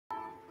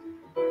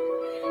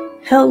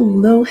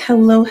Hello,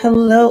 hello,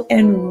 hello,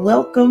 and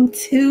welcome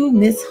to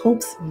Miss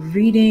Hope's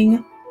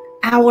Reading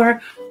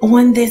Hour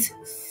on this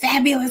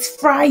fabulous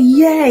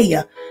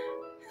FRI-YAY.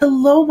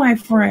 Hello, my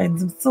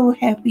friends. I'm so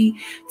happy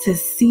to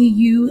see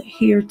you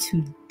here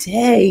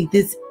today,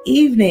 this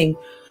evening.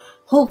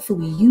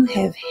 Hopefully you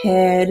have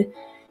had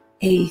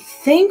a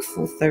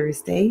thankful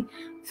Thursday,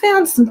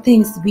 found some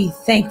things to be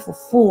thankful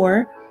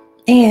for,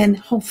 and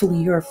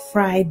hopefully your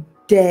Friday,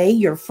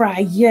 your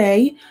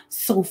FRI-YAY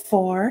so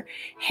far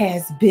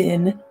has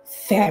been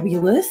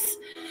fabulous.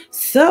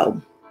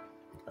 So,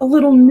 a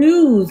little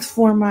news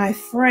for my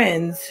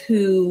friends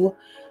who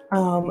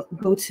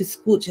go to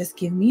school. Just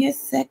give me a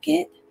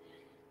second.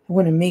 I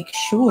want to make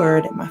sure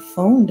that my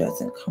phone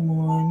doesn't come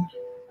on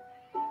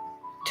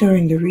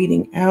during the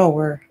reading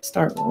hour,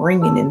 start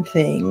ringing and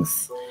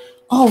things.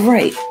 All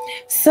right,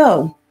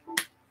 so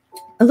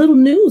a little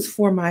news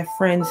for my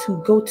friends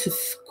who go to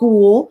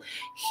school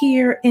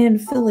here in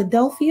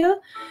Philadelphia.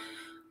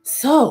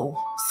 So,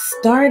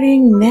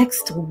 starting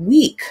next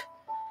week,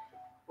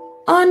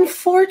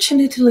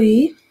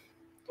 unfortunately,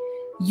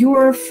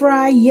 your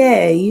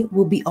FRI-YAY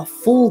will be a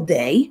full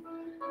day,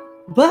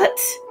 but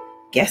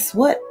guess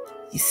what?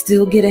 You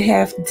still get a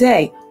half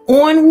day.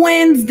 On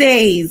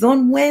Wednesdays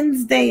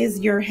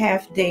your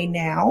half day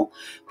now,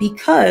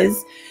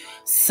 because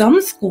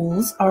some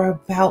schools are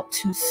about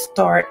to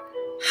start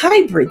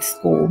hybrid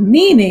school,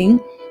 meaning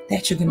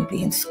that you're going to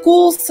be in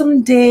school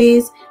some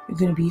days, you're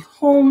going to be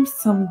home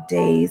some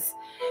days.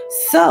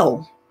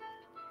 So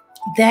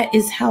that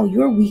is how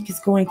your week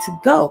is going to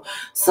go.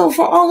 So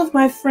for all of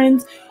my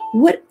friends,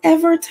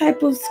 whatever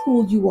type of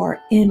school you are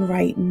in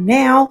right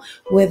now,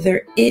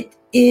 whether it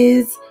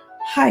is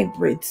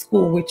hybrid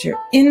school, which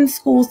you're in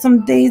school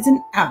some days and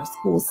out of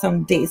school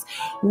some days,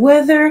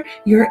 whether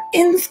you're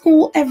in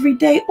school every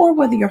day or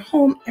whether you're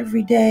home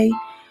every day,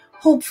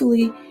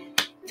 hopefully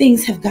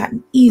things have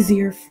gotten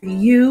easier for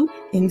you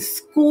in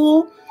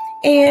school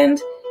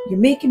and you're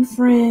making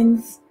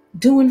friends,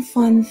 doing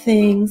fun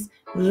things,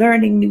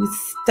 learning new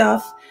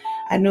stuff.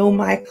 I know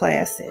my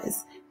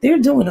classes, they're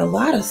doing a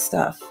lot of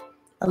stuff,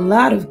 a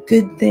lot of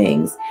good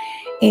things.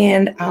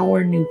 And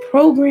our new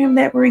program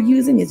that we're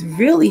using is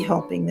really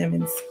helping them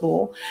in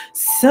school.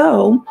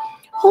 So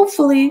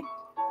hopefully,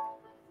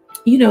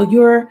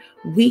 your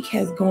week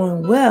has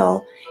gone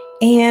well.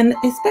 And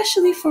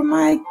especially for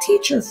my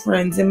teacher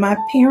friends and my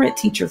parent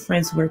teacher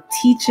friends who are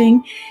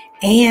teaching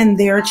and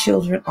their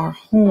children are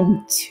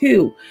home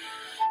too.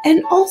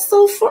 And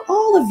also for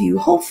all of you,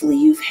 hopefully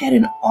you've had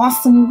an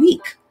awesome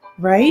week,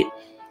 right?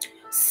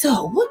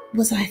 So what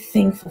was I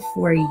thankful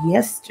for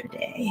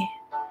yesterday?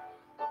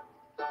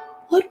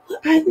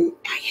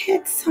 I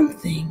had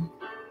something.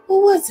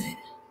 What was it?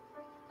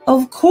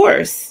 Of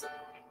course,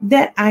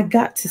 that I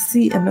got to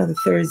see another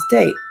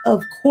Thursday.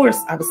 Of course,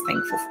 I was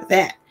thankful for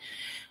that.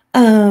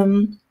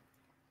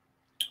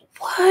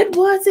 What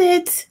was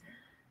it?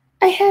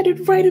 I had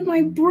it right in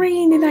my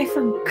brain and I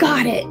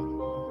forgot it.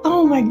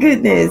 Oh my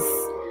goodness.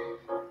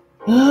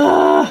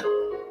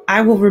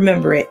 I will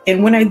remember it.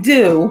 And when I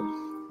do,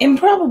 and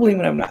probably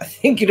when I'm not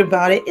thinking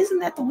about it, isn't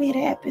that the way it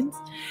happens?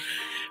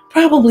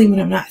 Probably when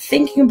I'm not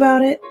thinking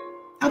about it,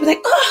 I'll be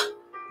like, oh,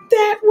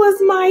 that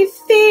was my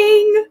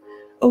thing.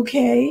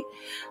 Okay.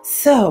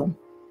 So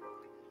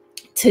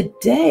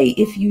today,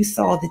 if you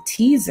saw the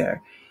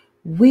teaser,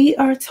 we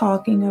are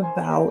talking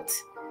about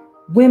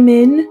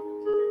women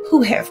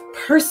who have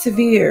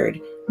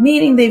persevered,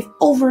 meaning they've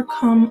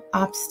overcome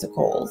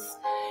obstacles.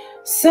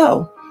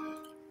 So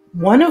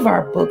one of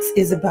our books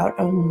is about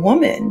a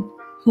woman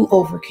who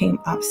overcame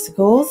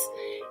obstacles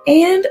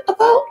and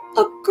about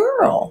a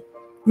girl.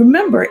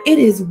 Remember, it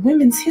is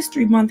Women's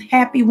History Month.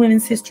 Happy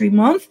Women's History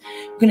Month.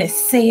 I'm going to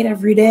say it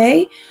every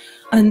day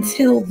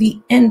until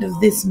the end of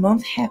this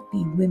month.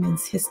 Happy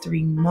Women's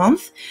History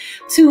Month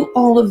to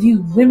all of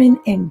you women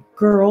and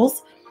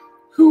girls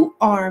who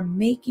are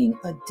making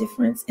a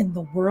difference in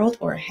the world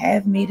or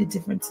have made a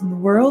difference in the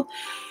world.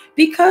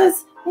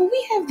 Because when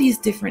we have these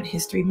different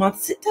history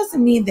months, it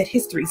doesn't mean that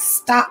history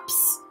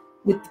stops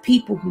with the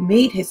people who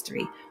made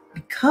history,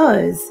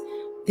 because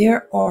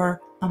there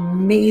are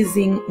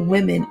amazing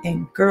women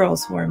and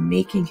girls who are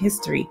making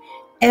history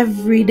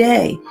every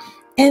day.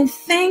 And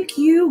thank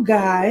you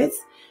guys,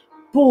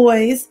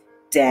 boys,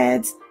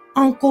 dads,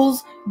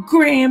 uncles,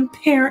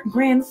 grandfathers,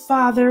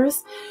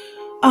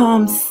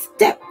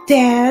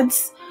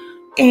 stepdads,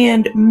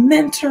 and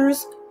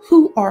mentors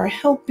who are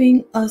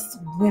helping us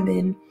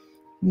women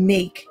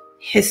make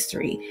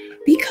history,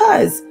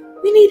 because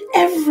we need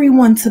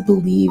everyone to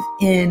believe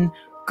in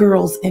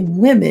girls and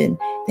women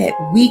that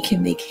we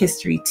can make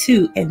history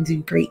too and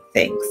do great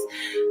things.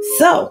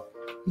 So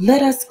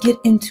let us get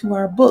into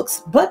our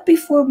books. But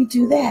before we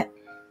do that,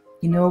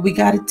 what we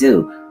got to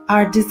do?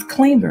 Our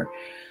disclaimer.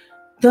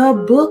 The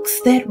books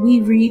that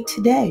we read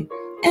today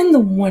and the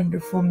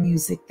wonderful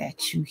music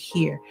that you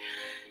hear.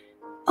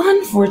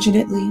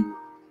 Unfortunately,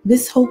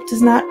 Miss Hope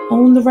does not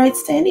own the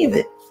rights to any of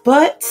it,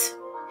 but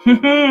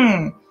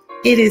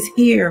it is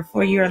here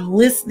for your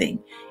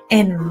listening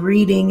and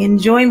reading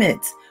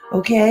enjoyment.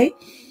 Okay?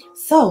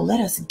 So let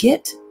us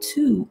get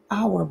to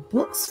our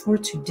books for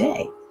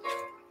today.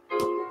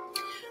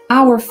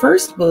 Our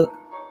first book.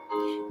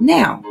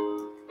 Now,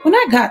 when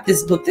I got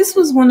this book, this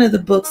was one of the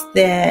books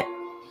that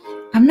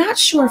I'm not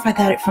sure if I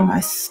got it from my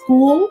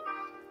school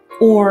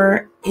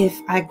or if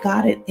I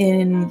got it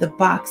in the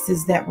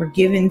boxes that were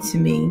given to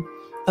me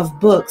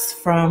of books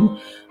from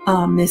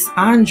Miss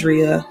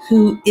Andrea,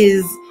 who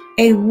is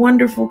a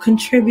wonderful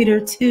contributor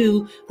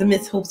to the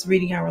Miss Hope's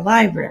Reading Hour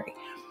Library.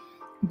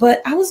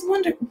 But I was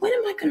wondering, when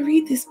am I going to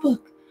read this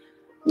book?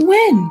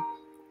 When?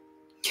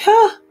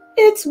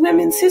 It's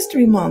Women's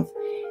History Month,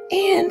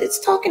 and it's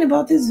talking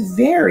about this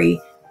very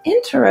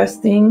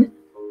interesting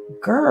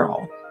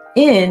girl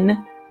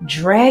in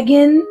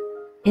Dragon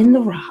in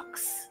the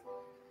Rocks.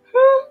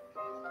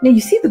 Now you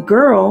see the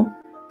girl,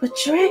 but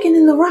Dragon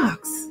in the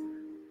Rocks.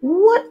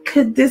 What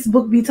could this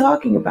book be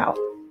talking about?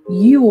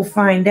 You will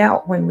find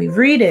out when we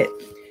read it.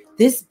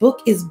 This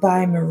book is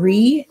by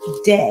Marie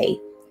Day,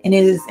 and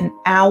it is an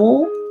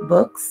Owl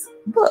Books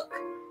book,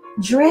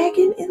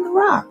 Dragon in the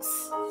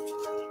Rocks.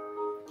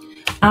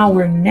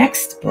 Our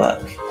next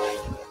book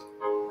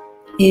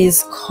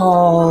is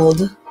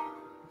called,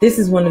 this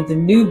is one of the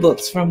new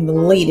books from the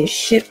latest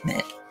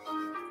shipment.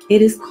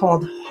 It is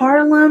called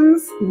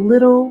Harlem's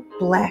Little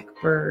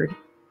Blackbird.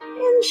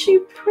 Isn't she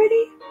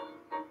pretty?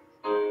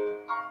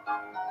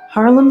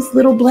 Harlem's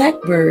Little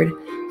Blackbird,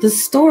 the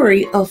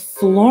story of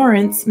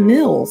Florence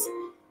Mills.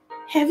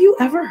 Have you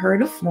ever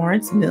heard of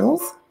Florence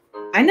Mills?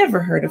 I never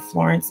heard of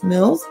Florence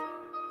Mills.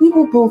 We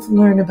will both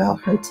learn about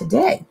her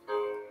today.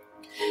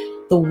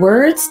 The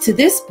words to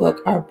this book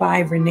are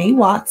by Renee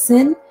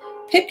Watson,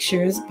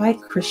 pictures by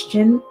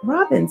Christian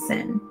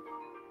Robinson.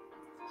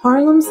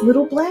 Harlem's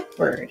Little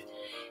Blackbird.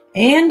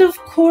 And of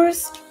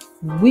course,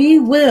 we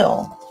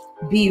will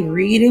be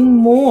reading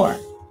more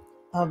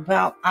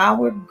about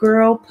our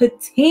girl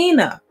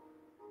Patina.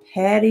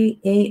 Patty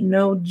Ain't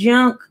No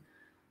Junk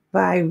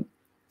by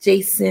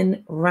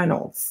Jason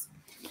Reynolds.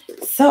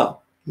 So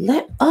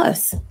let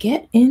us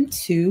get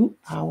into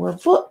our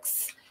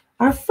books.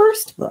 Our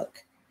first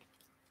book,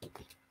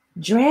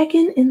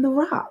 Dragon in the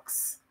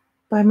Rocks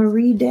by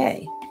Marie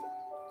Day.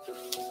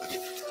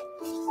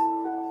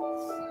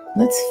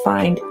 Let's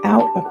find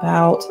out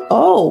about,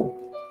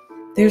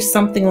 there's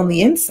something on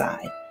the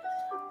inside.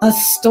 A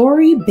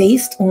story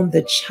based on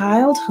the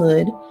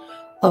childhood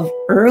of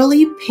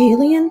early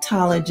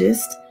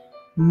paleontologist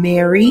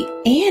Mary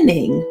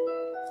Anning.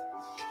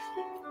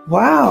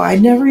 Wow, I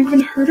never even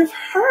heard of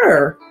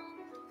her.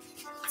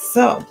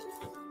 So,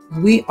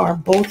 we are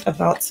both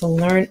about to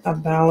learn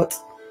about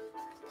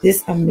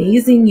this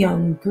amazing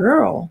young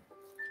girl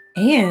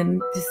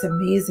and this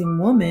amazing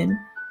woman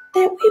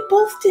that we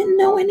both didn't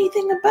know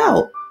anything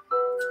about.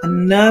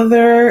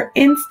 Another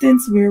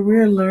instance where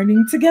we're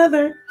learning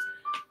together.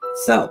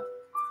 So,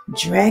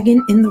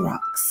 Dragon in the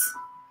Rocks.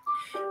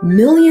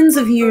 Millions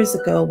of years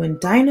ago, when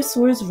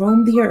dinosaurs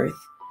roamed the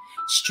earth,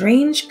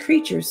 strange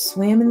creatures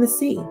swam in the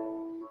sea.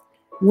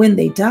 When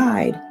they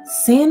died,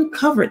 sand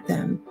covered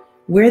them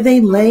where they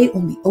lay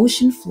on the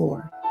ocean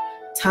floor.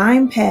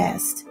 Time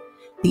passed.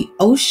 The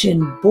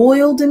ocean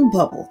boiled and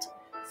bubbled.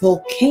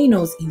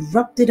 Volcanoes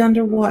erupted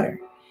underwater,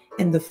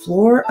 and the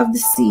floor of the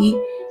sea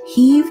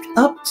heaved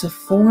up to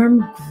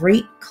form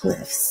great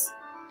cliffs.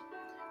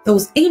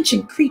 Those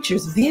ancient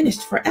creatures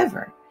vanished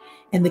forever,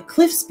 and the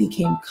cliffs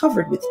became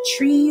covered with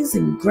trees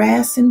and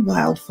grass and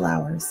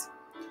wildflowers.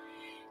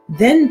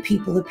 Then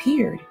people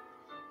appeared.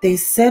 They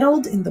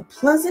settled in the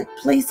pleasant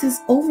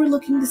places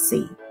overlooking the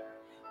sea.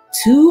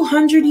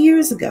 200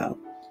 years ago,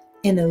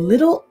 in a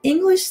little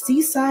English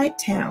seaside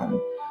town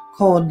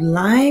called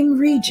Lyme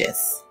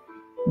Regis,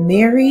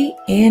 Mary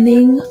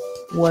Anning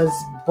was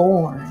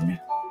born.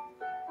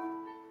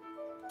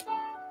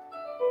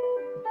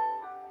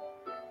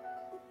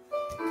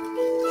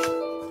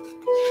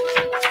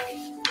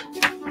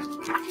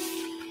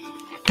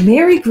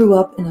 Mary grew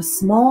up in a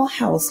small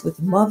house with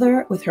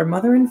her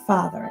mother and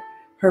father,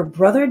 her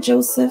brother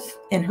Joseph,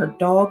 and her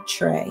dog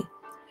Trey.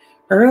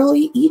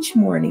 Early each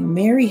morning,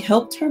 Mary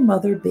helped her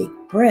mother bake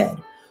bread,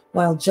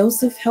 while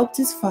Joseph helped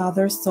his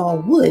father saw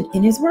wood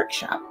in his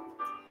workshop.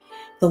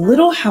 The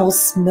little house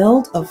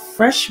smelled of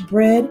fresh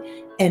bread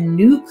and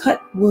new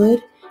cut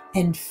wood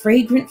and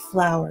fragrant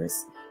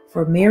flowers,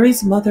 for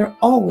Mary's mother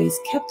always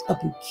kept a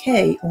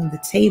bouquet on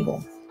the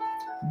table.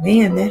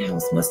 Man, that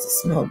house must have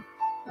smelled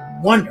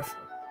wonderful.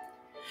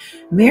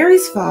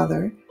 Mary's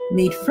father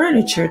made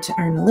furniture to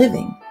earn a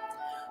living,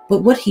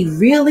 but what he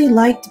really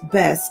liked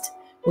best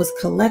was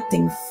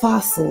collecting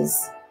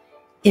fossils.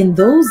 In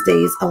those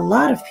days, a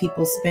lot of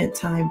people spent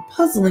time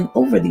puzzling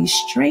over these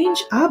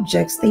strange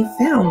objects they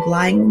found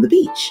lying on the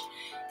beach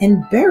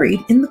and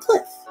buried in the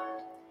cliff.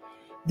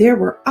 There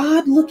were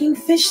odd-looking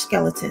fish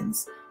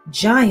skeletons,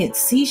 giant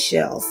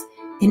seashells,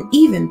 and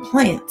even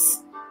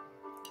plants,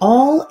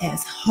 all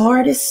as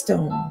hard as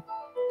stone.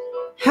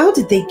 How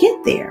did they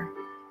get there?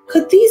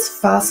 Could these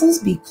fossils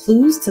be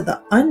clues to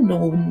the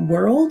unknown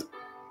world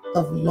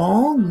of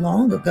long,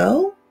 long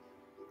ago?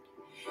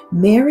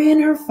 Mary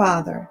and her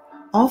father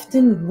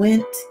often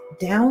went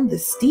down the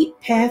steep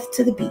path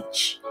to the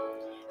beach.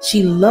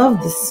 She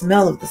loved the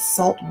smell of the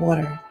salt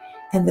water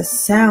and the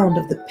sound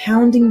of the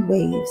pounding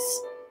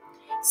waves.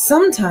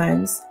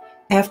 Sometimes,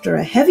 after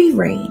a heavy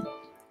rain,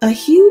 a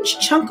huge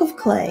chunk of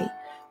clay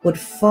would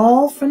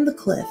fall from the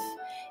cliff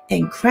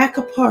and crack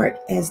apart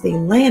as they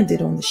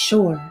landed on the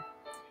shore.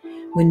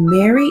 When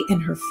Mary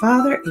and her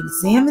father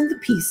examined the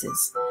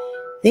pieces,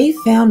 they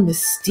found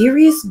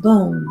mysterious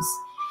bones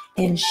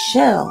and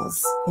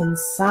shells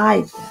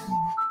inside them.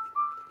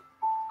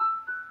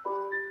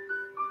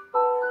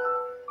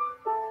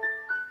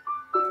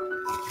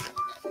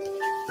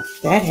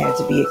 That had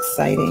to be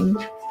exciting.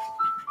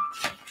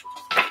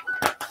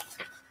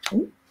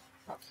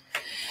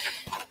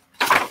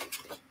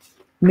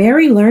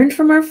 Mary learned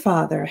from her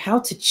father how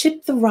to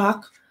chip the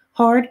rock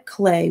hard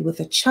clay with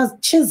a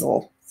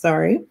chisel,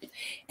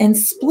 and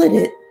split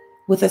it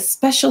with a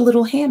special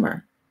little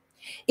hammer.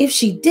 If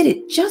she did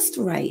it just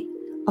right,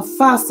 a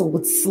fossil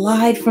would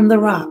slide from the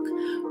rock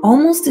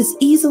almost as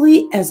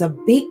easily as a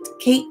baked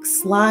cake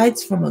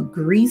slides from a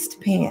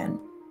greased pan.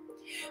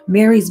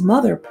 Mary's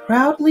mother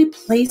proudly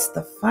placed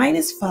the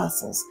finest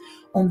fossils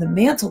on the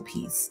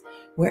mantelpiece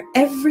where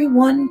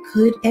everyone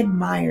could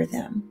admire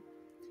them.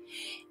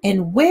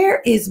 And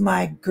where is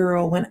my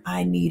girl when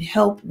I need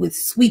help with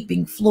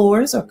sweeping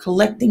floors or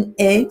collecting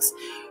eggs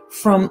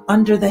from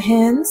under the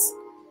hens?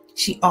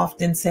 She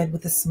often said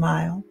with a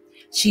smile.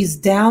 She's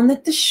down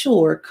at the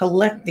shore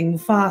collecting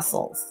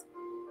fossils.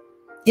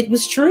 It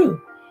was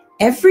true.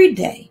 Every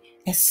day,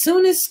 as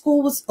soon as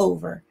school was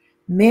over,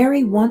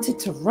 Mary wanted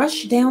to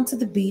rush down to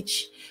the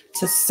beach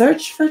to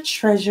search for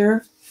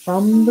treasure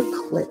from the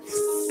cliffs.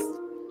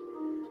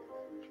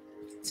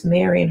 It's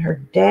Mary and her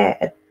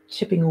dad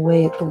chipping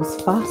away at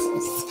those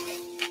fossils.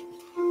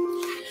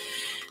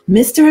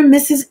 Mr. and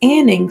Mrs.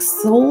 Anning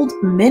sold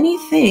many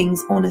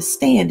things on a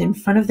stand in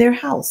front of their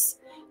house.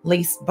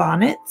 Lace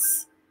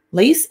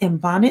and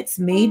bonnets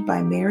made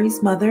by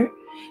Mary's mother,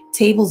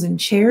 tables and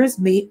chairs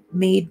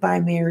made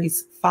by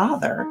Mary's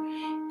father,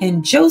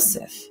 and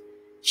Joseph.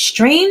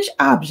 Strange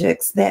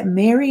objects that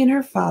Mary and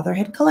her father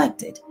had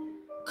collected.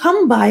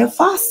 "Come buy a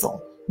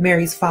fossil,"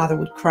 Mary's father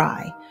would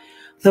cry.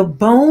 "The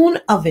bone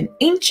of an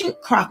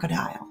ancient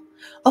crocodile,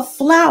 a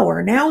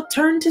flower now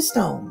turned to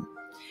stone,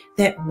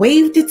 that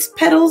waved its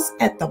petals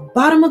at the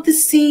bottom of the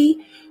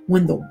sea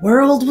when the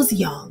world was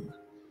young."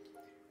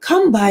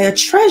 "Come buy a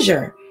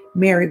treasure,"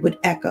 Mary would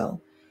echo.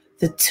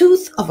 "The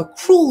tooth of a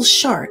cruel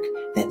shark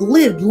that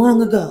lived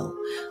long ago,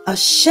 a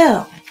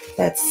shell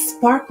that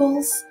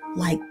sparkles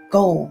like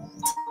gold."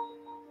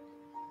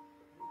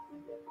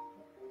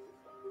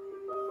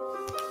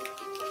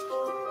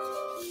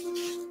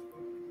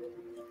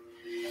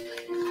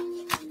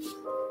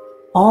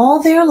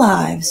 All their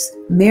lives,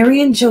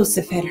 Mary and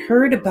Joseph had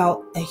heard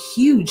about a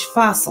huge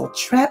fossil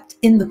trapped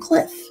in the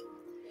cliff.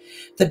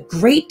 The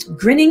great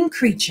grinning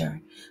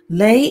creature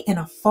lay in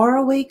a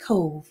faraway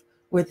cove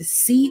where the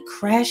sea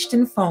crashed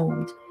and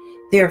foamed.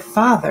 Their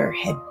father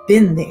had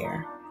been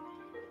there.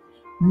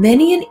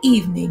 Many an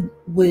evening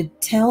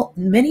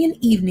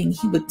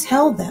he would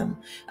tell them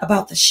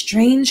about the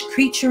strange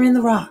creature in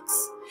the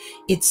rocks.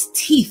 "Its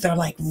teeth are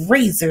like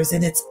razors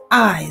and its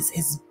eyes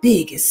as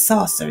big as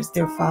saucers,"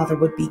 their father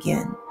would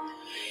begin.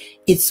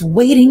 "It's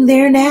waiting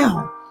there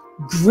now,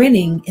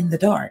 grinning in the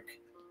dark.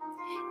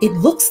 It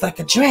looks like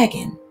a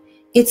dragon.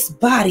 Its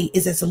body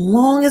is as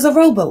long as a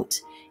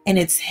rowboat and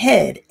its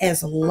head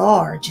as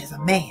large as a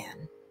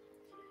man."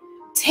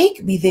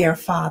 "Take me there,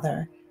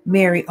 Father,"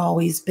 Mary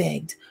always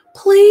begged.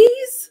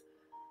 "Please?"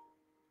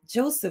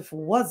 Joseph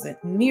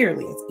wasn't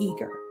nearly as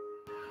eager.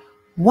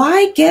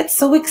 "Why get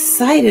so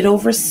excited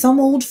over some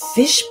old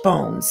fish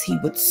bones?" he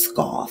would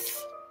scoff.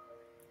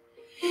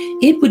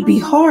 It would be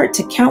hard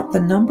to count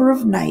the number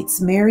of nights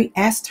Mary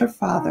asked her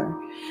father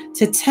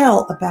to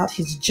tell about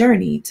his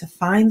journey to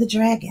find the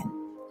dragon.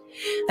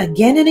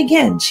 Again and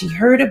again she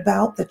heard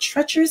about the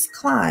treacherous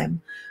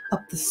climb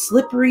up the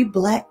slippery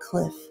black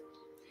cliff,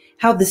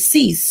 how the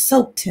sea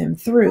soaked him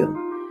through,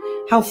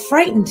 how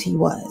frightened he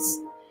was,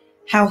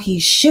 how he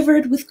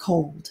shivered with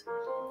cold,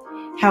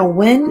 how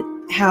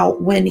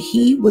when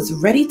he was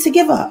ready to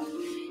give up,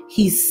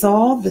 he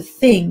saw the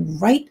thing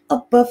right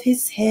above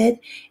his head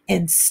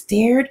and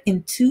stared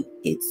into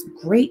its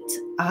great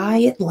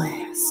eye at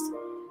last.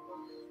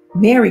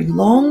 Mary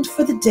longed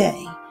for the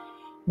day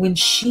when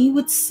she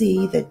would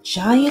see the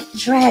giant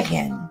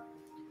dragon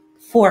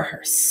for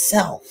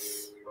herself.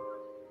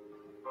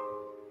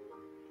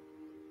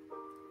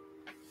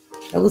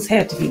 Those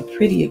had to be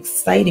pretty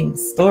exciting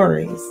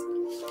stories.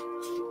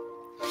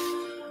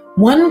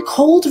 One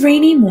cold,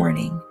 rainy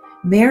morning,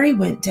 Mary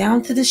went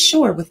down to the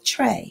shore with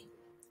Trey.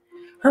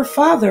 Her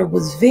father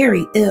was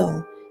very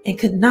ill and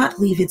could not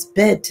leave his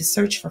bed to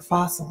search for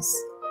fossils.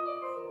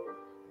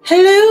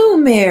 "Hello,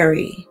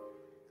 Mary,"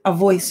 a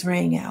voice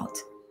rang out.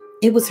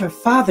 It was her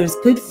father's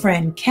good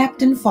friend,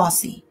 Captain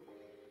Fossey.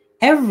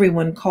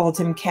 Everyone called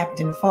him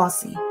Captain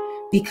Fossey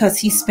because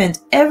he spent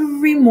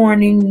every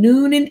morning,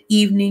 noon, and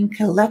evening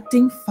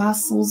collecting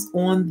fossils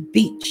on the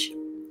beach.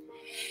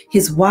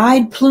 His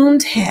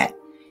wide-plumed hat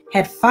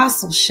had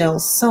fossil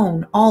shells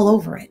sewn all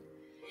over it.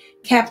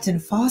 Captain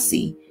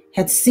Fossey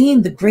had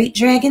seen the great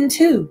dragon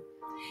too,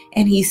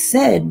 and he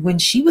said when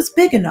she was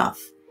big enough,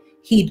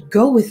 he'd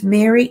go with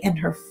Mary and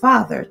her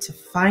father to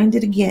find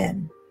it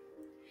again.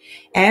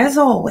 As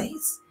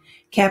always,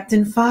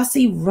 Captain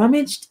Fosse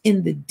rummaged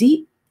in the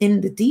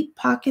deep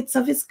pockets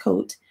of his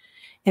coat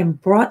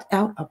and brought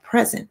out a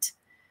present.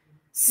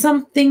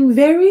 "Something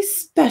very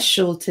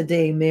special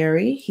today,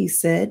 Mary," he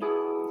said.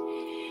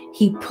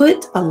 He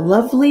put a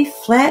lovely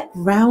flat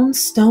round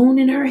stone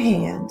in her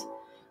hand.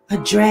 "A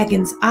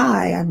dragon's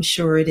eye, I'm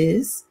sure it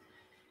is.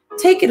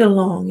 Take it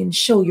along and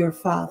show your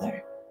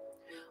father."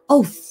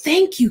 "Oh,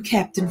 thank you,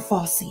 Captain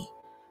Fosse.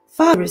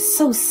 Father is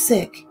so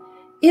sick.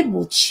 It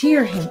will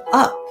cheer him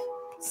up,"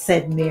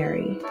 said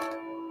Mary.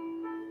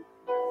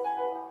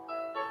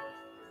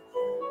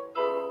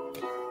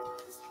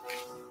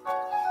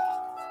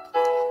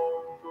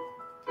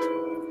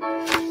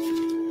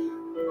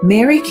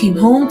 Mary came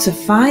home to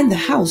find the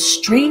house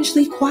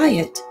strangely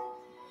quiet.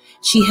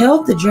 She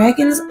held the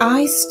dragon's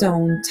eye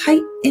stone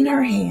tight in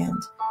her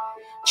hand.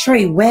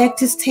 Trey wagged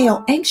his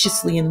tail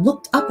anxiously and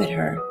looked up at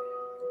her.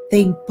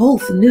 They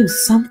both knew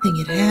something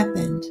had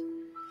happened.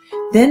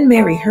 Then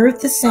Mary heard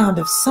the sound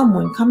of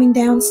someone coming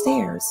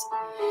downstairs.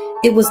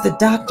 It was the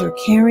doctor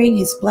carrying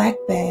his black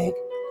bag,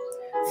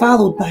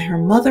 followed by her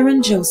mother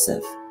and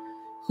Joseph,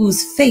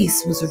 whose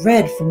face was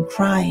red from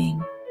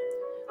crying.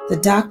 The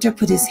doctor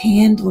put his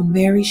hand on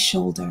Mary's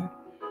shoulder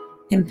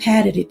and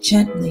patted it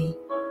gently.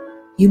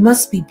 "You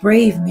must be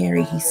brave,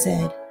 Mary," he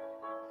said,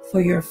 "for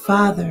your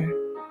father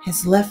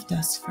has left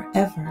us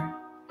forever."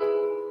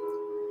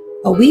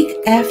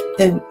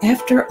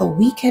 After a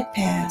week had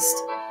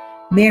passed,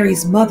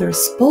 Mary's mother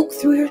spoke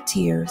through her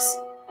tears.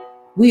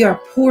 "We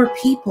are poor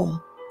people.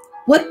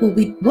 What will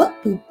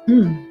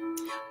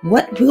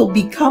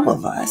become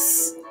of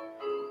us?"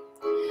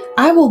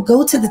 "I will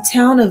go to the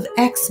town of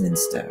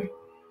Axminster,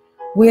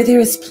 where there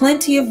is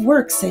plenty of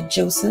work," said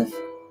Joseph.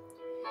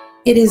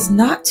 "It is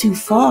not too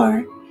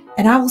far,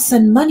 and I will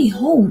send money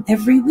home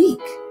every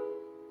week."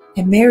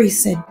 And Mary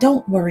said,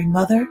 "Don't worry,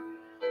 Mother.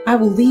 I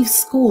will leave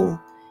school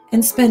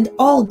and spend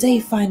all day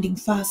finding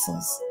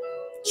fossils.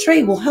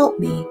 Trey will help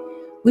me.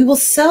 We will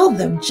sell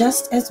them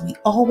just as we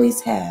always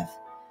have.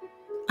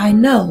 I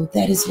know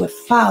that is what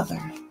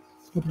Father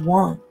would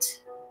want."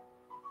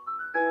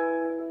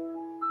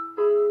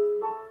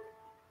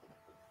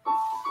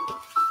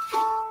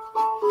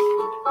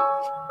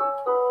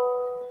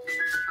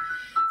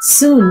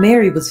 Soon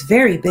Mary was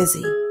very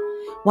busy.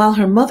 While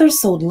her mother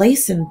sewed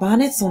lace and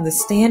bonnets on the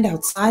stand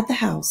outside the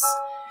house,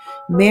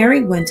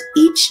 Mary went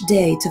each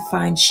day to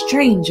find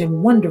strange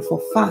and wonderful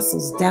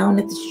fossils down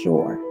at the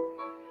shore.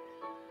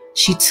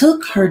 She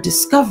took her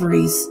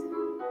discoveries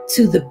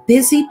to the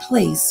busy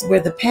place where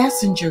the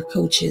passenger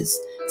coaches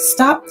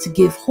stopped to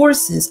give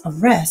horses a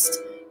rest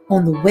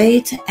on the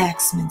way to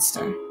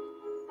Axminster.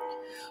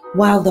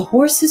 While the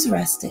horses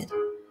rested,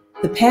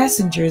 the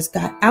passengers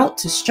got out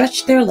to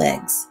stretch their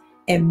legs,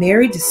 and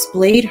Mary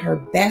displayed her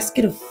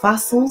basket of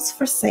fossils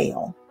for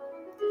sale.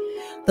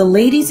 The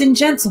ladies and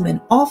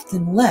gentlemen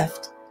often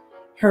left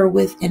her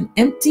with an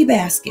empty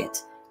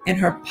basket and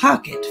her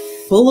pocket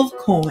full of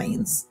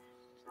coins.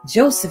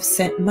 Joseph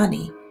sent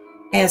money,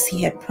 as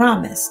he had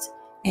promised,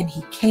 and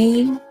he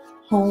came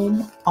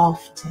home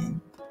often.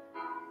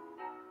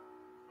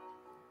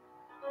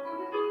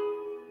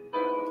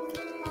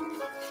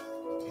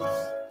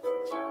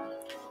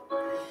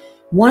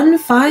 One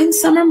fine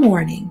summer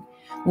morning,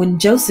 when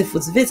Joseph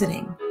was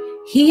visiting,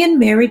 he and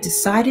Mary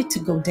decided to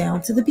go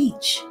down to the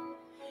beach.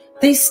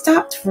 They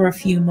stopped for a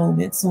few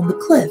moments on the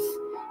cliff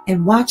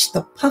and watched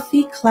the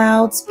puffy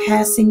clouds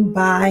passing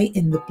by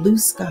in the blue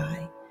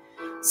sky.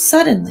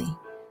 Suddenly,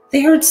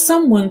 they heard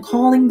someone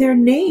calling their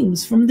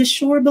names from the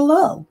shore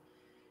below.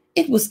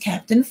 It was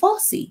Captain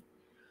Fosse.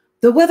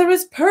 "The weather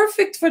is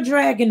perfect for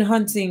dragon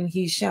hunting,"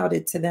 he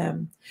shouted to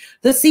them.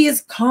 "The sea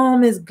is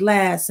calm as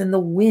glass and the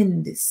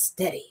wind is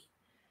steady."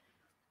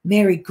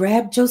 Mary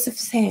grabbed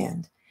Joseph's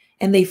hand,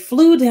 and they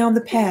flew down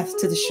the path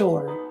to the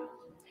shore.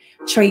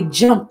 Trey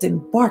jumped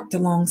and barked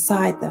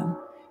alongside them.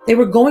 They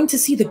were going to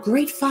see the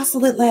great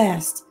fossil at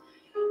last.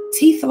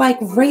 Teeth like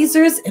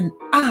razors and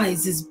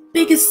eyes as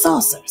big as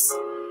saucers.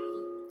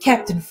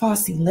 Captain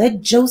Fosse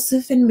led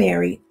Joseph and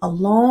Mary a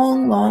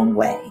long, long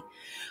way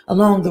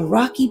along the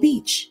rocky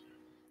beach,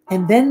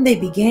 and then they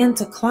began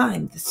to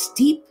climb the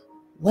steep,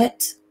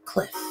 wet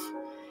cliff.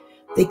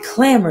 They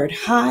clambered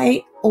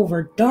high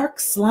over dark,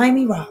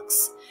 slimy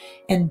rocks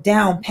and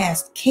down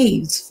past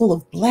caves full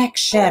of black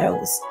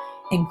shadows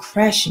and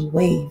crashing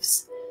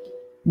waves.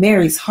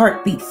 Mary's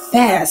heart beat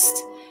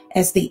fast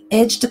as they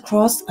edged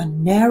across a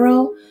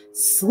narrow,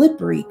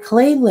 slippery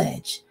clay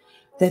ledge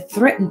that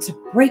threatened to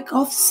break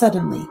off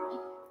suddenly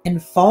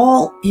and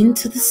fall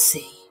into the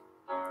sea.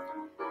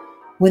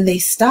 When they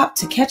stopped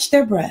to catch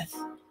their breath,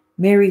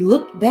 Mary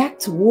looked back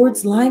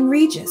towards Lyme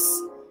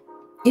Regis.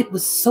 It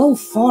was so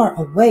far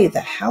away the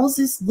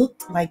houses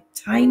looked like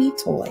tiny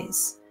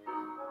toys.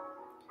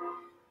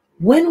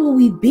 "When will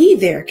we be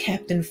there,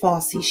 Captain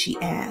Fosse?" she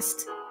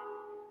asked.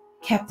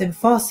 Captain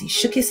Fosse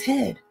shook his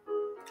head.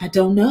 "I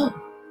don't know."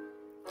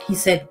 he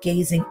said,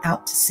 gazing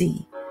out to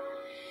sea.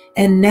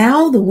 And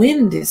now the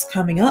wind is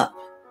coming up.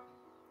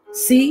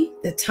 See,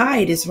 the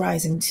tide is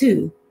rising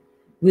too.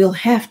 We'll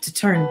have to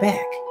turn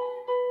back.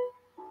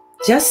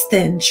 Just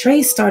then,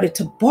 Trey started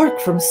to bark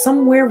from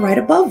somewhere right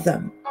above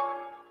them.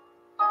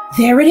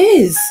 There it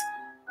is!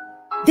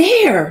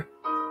 There!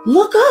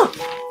 Look up!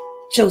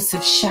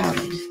 Joseph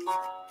shouted.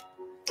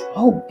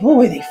 Oh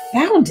boy, they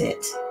found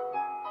it.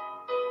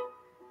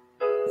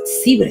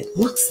 Let's see what it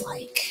looks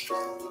like.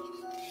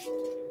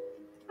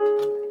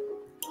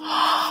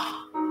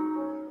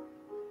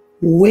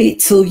 Wait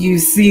till you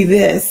see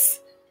this.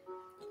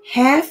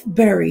 Half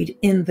buried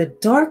in the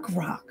dark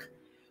rock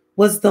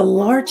was the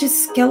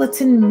largest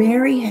skeleton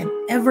Mary had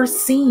ever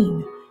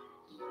seen.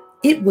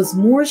 It was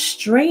more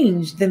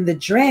strange than the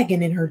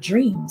dragon in her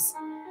dreams.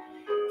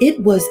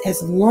 It was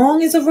as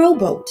long as a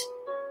rowboat.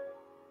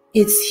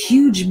 Its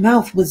huge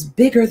mouth was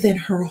bigger than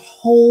her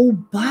whole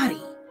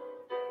body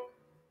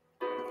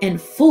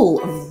and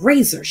full of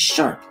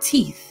razor-sharp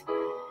teeth.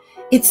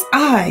 Its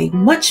eye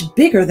much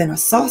bigger than a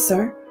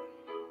saucer.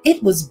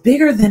 It was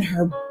bigger than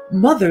her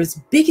mother's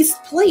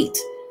biggest plate,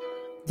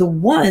 the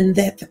one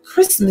that the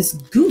Christmas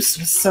goose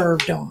was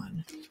served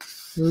on.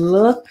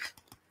 Look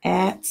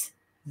at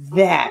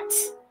that.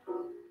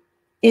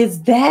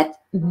 Is that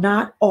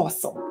not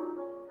awesome?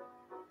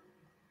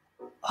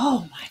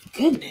 Oh my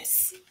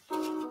goodness.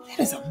 That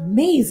is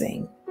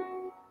amazing.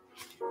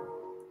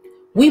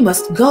 We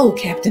must go,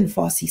 Captain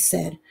Fossey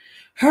said.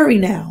 Hurry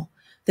now.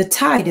 The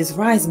tide is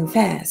rising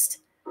fast.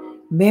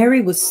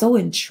 Mary was so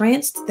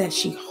entranced that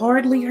she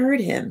hardly heard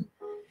him.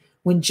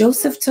 When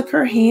Joseph took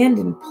her hand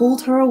and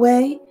pulled her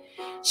away,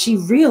 she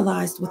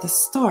realized with a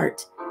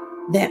start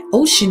that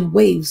ocean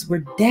waves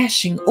were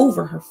dashing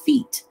over her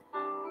feet.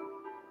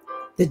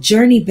 The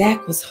journey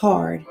back was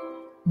hard.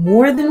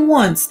 More than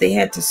once they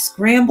had to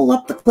scramble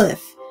up the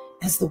cliff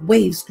as the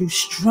waves grew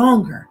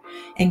stronger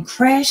and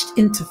crashed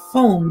into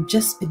foam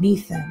just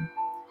beneath them.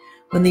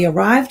 When they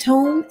arrived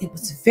home, it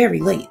was very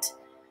late.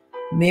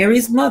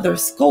 Mary's mother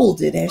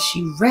scolded as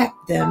she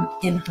wrapped them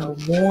in her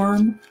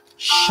warm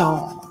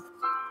shawl.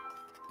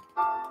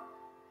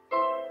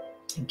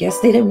 I guess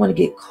they didn't want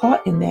to get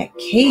caught in that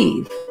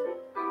cave.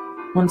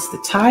 Once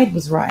the tide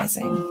was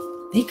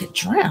rising, they could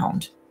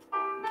drown.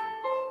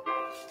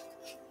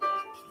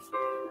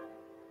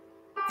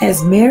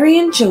 As Mary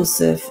and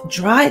Joseph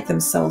dried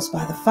themselves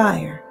by the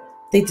fire,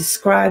 they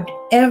described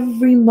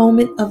every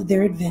moment of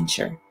their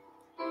adventure.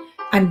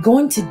 I'm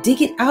going to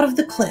dig it out of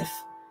the cliff.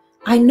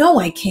 I know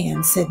I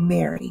can, said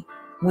Mary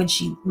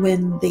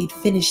when they'd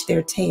finished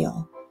their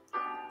tale.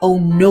 Oh,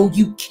 no,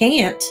 you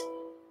can't,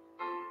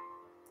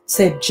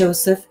 said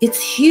Joseph.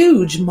 It's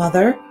huge,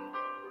 Mother.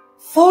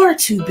 Far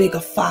too big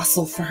a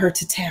fossil for her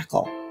to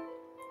tackle.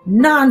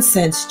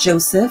 Nonsense,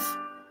 Joseph,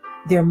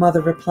 their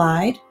mother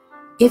replied.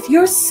 If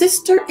your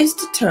sister is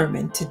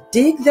determined to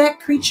dig that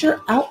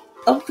creature out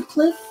of the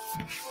cliff,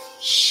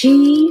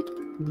 she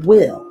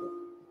will.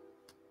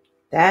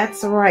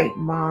 That's right,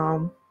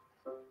 Mom.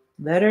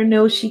 Let her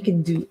know she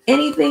can do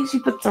anything she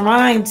puts her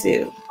mind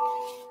to.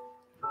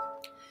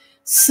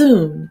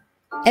 Soon,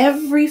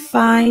 every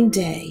fine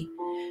day,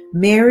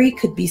 Mary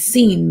could be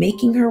seen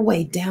making her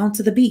way down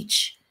to the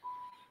beach.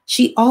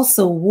 She always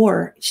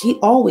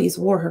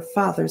wore her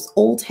father's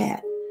old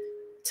hat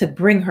to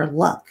bring her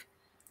luck.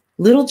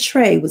 Little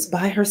Trey was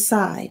by her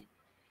side.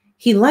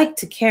 He liked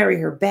to carry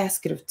her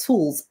basket of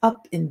tools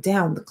up and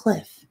down the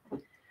cliff.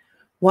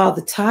 While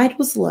the tide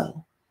was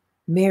low,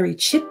 Mary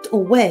chipped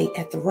away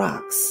at the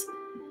rocks.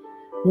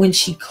 When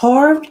she'd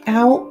carved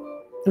out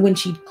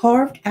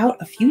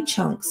a few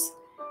chunks,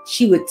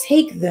 she would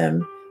take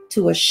them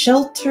to a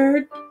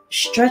sheltered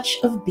stretch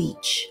of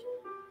beach.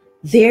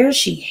 There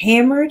she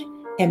hammered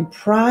and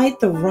pried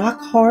the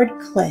rock-hard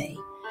clay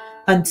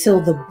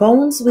until the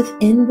bones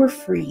within were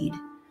freed.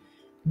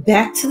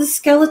 Back to the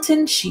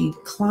skeleton she'd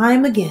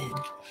climb again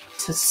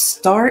to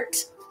start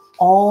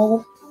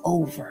all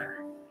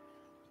over.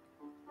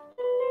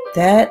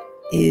 That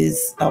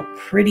is a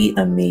pretty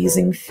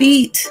amazing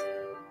feat.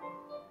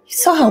 You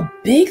saw how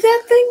big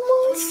that thing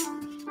was?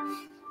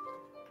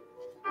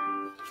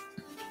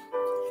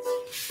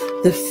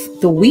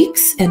 The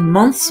weeks and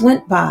months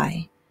went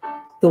by.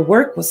 The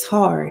work was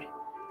hard.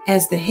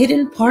 As the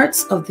hidden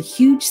parts of the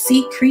huge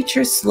sea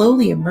creature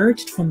slowly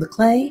emerged from the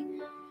clay,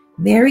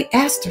 Mary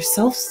asked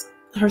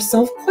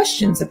herself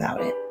questions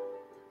about it.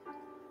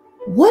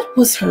 What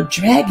was her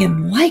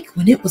dragon like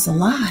when it was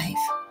alive?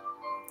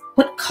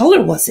 What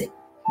color was it?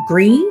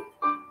 Green?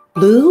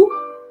 Blue?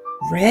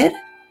 Red?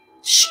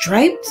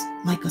 Striped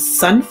like a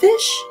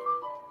sunfish?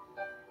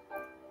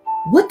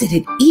 What did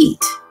it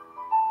eat?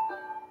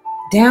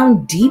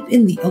 Down deep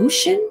in the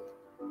ocean?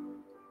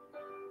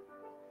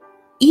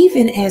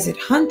 Even as it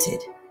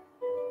hunted,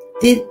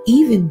 did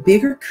even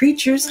bigger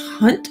creatures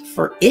hunt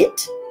for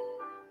it?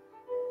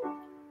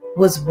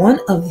 Was one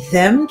of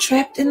them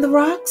trapped in the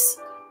rocks,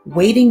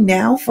 waiting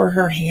now for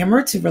her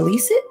hammer to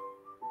release it?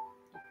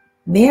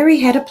 Mary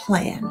had a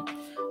plan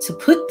to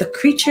put the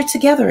creature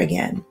together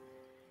again.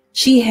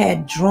 She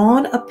had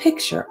drawn a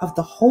picture of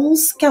the whole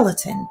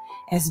skeleton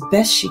as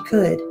best she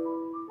could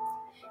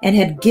and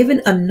had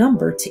given a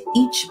number to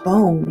each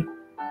bone.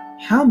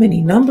 How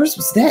many numbers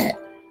was that?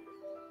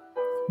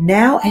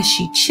 Now, as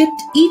she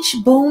chipped each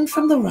bone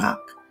from the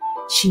rock,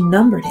 she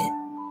numbered it.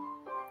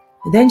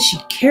 Then she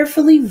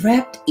carefully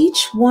wrapped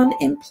each one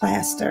in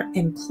plaster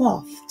and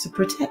cloth to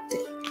protect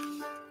it.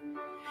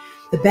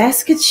 The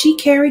baskets she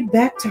carried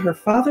back to her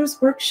father's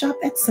workshop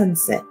at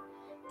sunset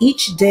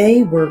each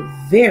day were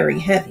very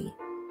heavy.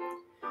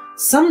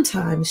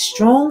 Sometimes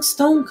strong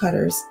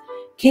stonecutters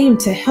came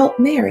to help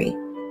Mary.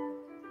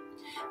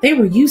 They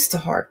were used to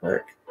hard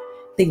work.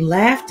 They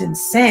laughed and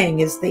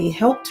sang as they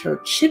helped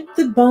her chip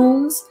the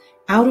bones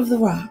out of the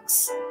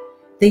rocks.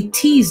 They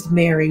teased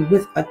Mary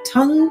with a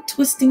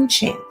tongue-twisting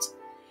chant.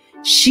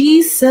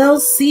 She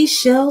sells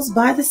seashells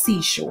by the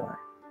seashore.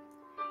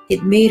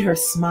 It made her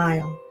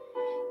smile,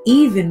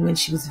 even when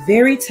she was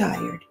very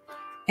tired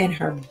and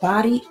her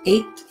body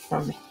ached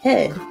from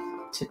head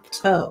to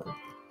toe.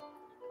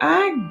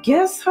 I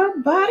guess her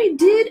body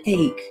did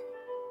ache.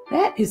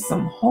 That is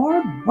some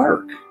hard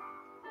work.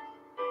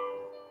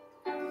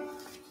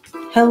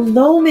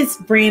 Hello, Miss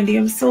Brandy.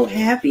 I'm so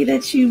happy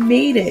that you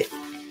made it.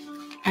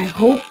 I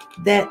hope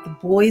that the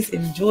boys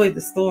enjoyed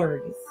the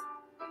stories.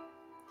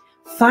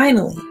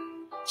 Finally,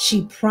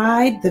 she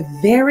pried the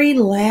very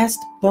last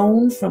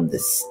bone from the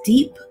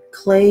steep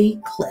clay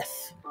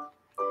cliff.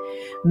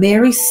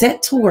 Mary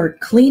set to work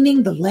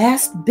cleaning the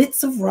last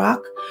bits of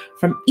rock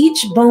from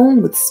each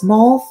bone with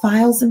small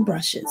files and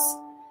brushes.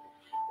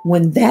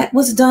 When that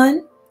was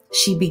done,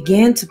 she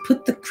began to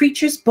put the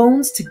creature's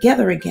bones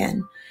together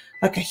again,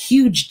 like a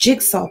huge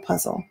jigsaw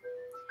puzzle.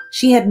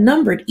 She had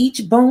numbered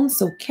each bone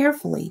so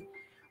carefully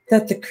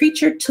that the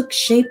creature took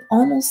shape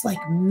almost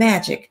like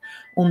magic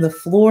on the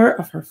floor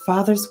of her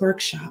father's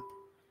workshop.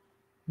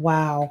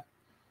 Wow.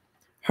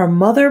 Her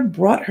mother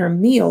brought her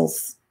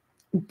meals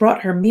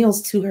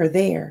to her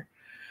there,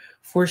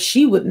 for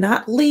she would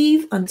not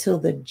leave until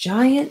the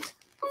giant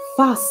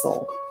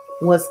fossil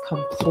was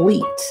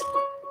complete.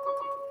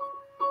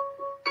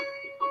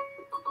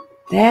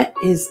 That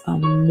is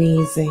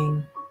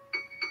amazing.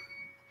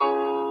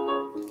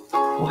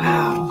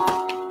 Wow.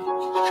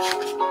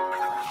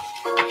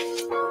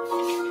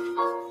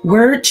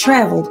 Word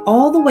traveled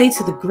all the way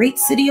to the great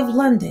city of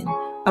London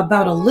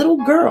about a little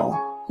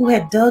girl who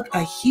had dug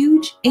a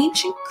huge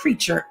ancient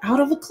creature out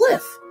of a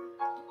cliff.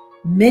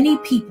 Many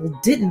people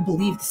didn't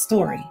believe the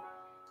story.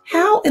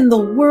 How in the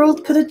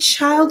world could a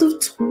child of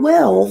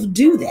 12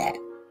 do that?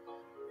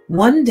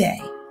 One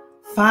day,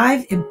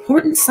 5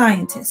 important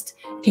scientists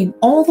came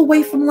all the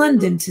way from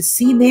London to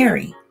see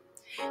Mary.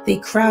 They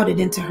crowded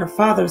into her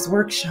father's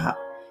workshop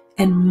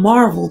and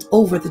marveled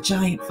over the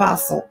giant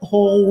fossil.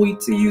 Oh,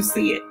 wait till you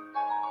see it.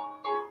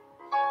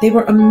 They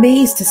were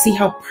amazed to see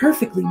how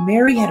perfectly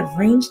Mary had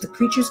arranged the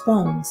creature's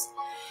bones,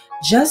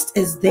 just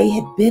as they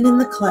had been in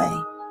the clay.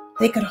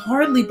 They could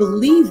hardly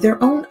believe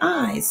their own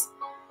eyes.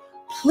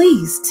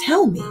 Please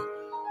tell me,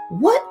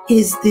 what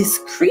is this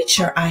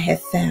creature I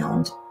have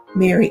found?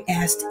 Mary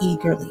asked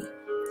eagerly.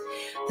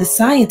 The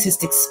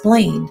scientist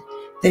explained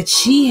that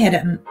she had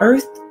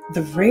unearthed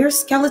the rare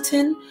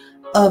skeleton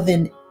of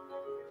an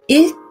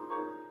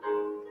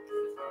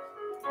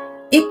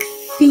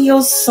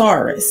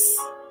ichthyosaurus.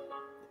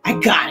 I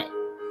got it.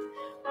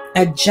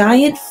 A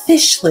giant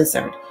fish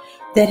lizard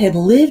that had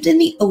lived in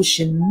the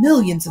ocean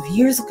millions of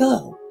years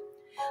ago.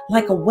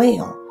 Like a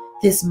whale,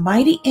 this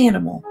mighty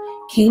animal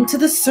came to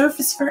the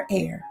surface for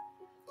air.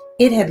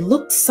 It had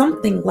looked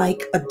something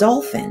like a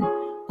dolphin,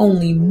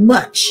 only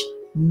much,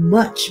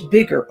 much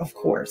bigger, of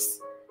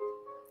course.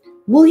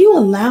 Will you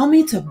allow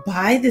me to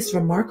buy this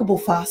remarkable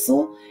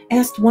fossil?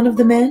 Asked one of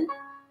the men.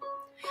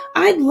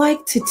 I'd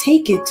like to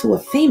take it to a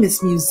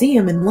famous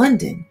museum in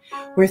London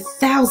where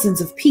thousands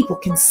of people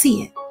can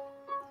see it.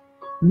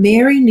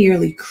 Mary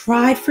nearly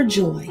cried for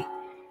joy.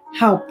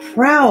 How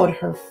proud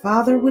her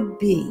father would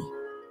be.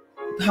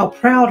 How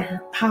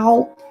proud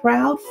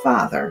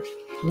father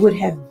would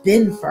have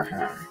been for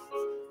her.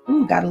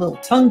 Ooh, got a little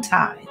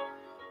tongue-tied.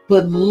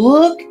 But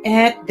look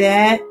at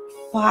that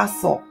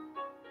fossil.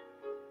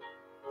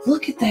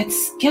 Look at that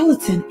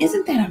skeleton.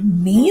 Isn't that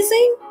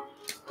amazing?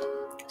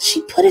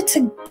 She put it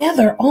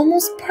together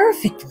almost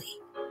perfectly.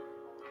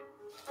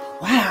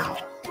 Wow.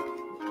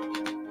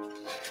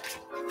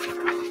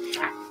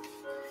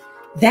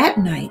 That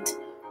night,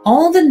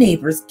 all the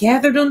neighbors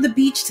gathered on the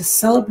beach to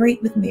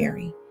celebrate with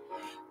Mary.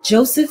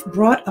 Joseph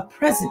brought a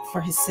present for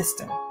his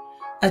sister,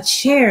 a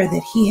chair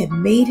that he had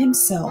made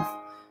himself,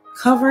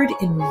 covered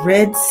in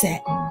red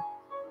satin.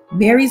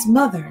 Mary's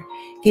mother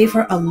gave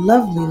her a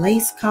lovely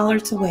lace collar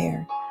to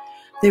wear.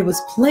 There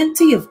was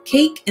plenty of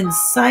cake and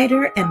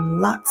cider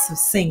and lots of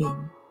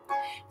singing.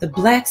 The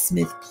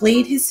blacksmith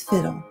played his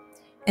fiddle,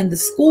 and the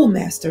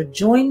schoolmaster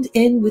joined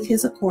in with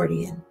his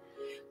accordion.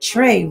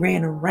 Trey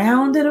ran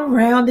around and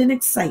around in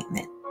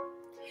excitement.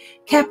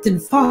 Captain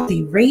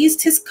Fawlty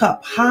raised his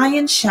cup high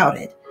and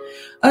shouted,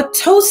 "A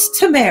toast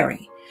to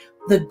Mary,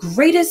 the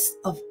greatest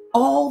of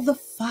all the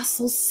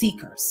fossil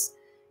seekers."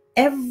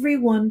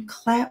 Everyone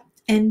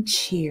clapped and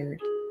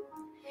cheered.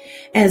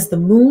 As the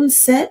moon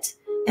set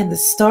and the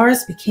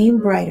stars became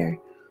brighter,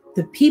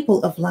 the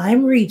people of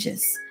Lyme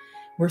Regis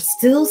were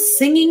still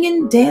singing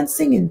and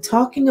dancing and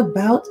talking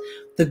about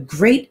the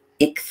great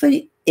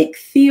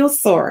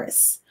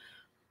ichthyosaurus.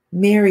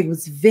 Mary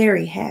was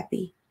very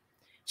happy.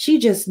 She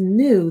just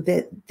knew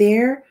that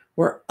there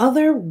were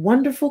other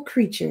wonderful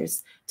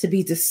creatures to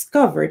be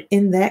discovered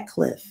in that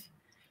cliff.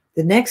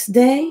 The next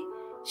day,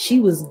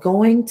 she was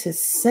going to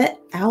set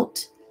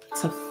out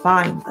to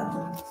find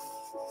them.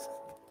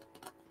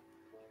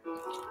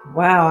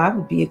 Wow, I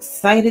would be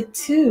excited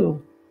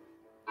too.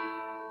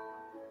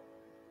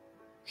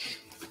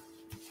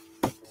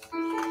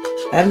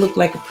 That looked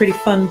like a pretty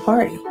fun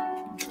party.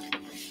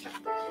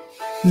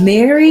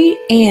 Mary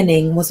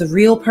Anning was a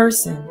real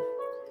person.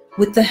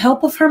 With the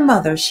help of her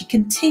mother, she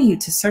continued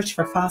to search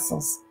for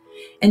fossils,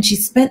 and she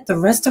spent the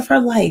rest of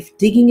her life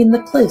digging in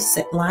the cliffs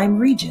at Lyme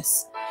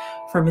Regis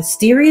for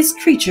mysterious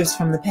creatures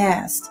from the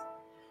past.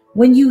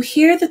 When you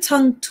hear the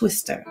tongue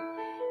twister,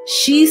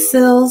 "She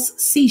sells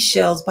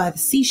seashells by the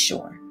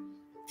seashore,"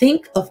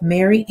 think of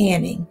Mary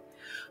Anning,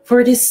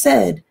 for it is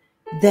said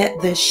that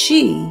the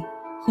she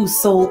who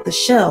sold the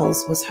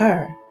shells was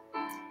her.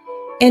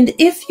 And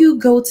if you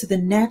go to the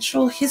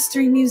Natural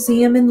History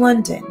Museum in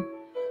London,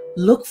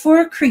 look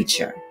for a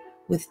creature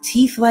with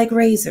teeth like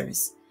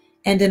razors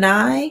and an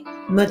eye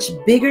much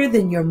bigger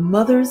than your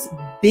mother's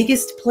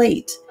biggest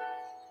plate,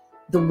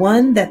 the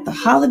one that the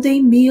holiday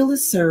meal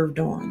is served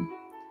on.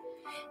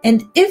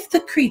 And if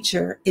the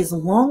creature is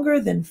longer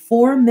than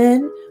 4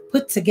 men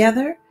put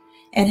together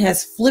and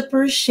has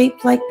flippers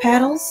shaped like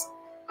paddles,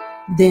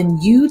 then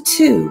you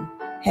too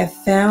have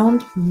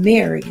found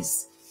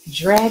Mary's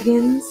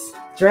dragon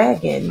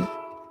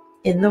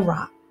in the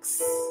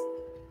rocks.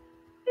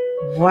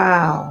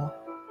 Wow.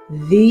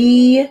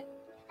 The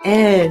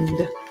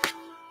end.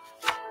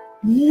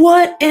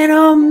 What an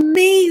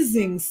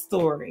amazing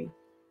story.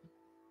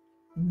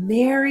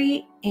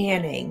 Mary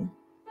Anning,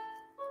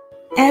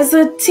 as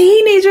a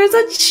teenager, as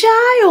a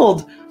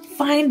child,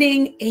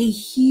 finding a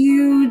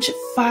huge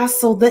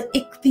fossil, the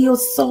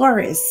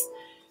ichthyosaurus.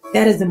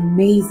 That is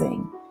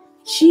amazing.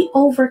 She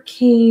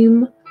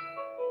overcame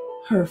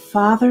her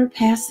father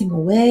passing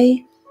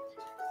away,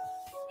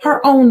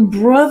 her own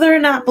brother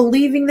not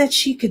believing that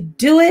she could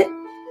do it,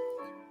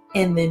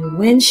 and then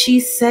when she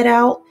set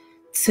out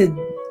to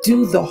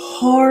do the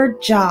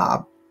hard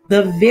job,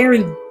 the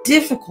very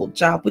difficult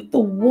job with the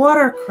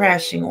water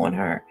crashing on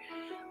her,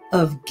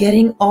 of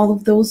getting all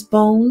of those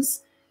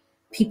bones,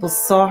 people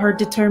saw her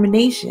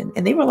determination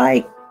and they were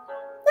like,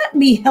 "Let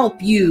me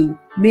help you,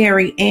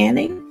 Mary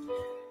Anning.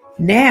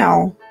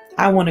 Now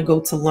I want to go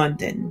to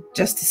London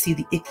just to see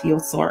the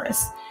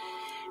ichthyosaurus."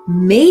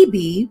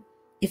 Maybe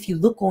if you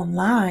look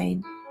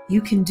online,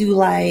 you can do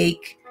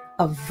like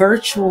a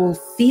virtual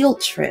field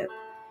trip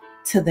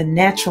to the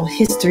Natural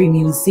History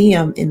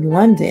Museum in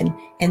London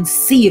and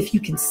see if you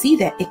can see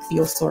that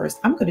ichthyosaurus.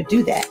 I'm going to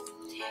do that.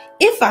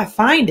 If I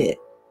find it,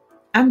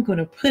 I'm going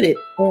to put it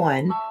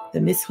on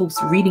the Miss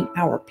Hope's Reading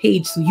Hour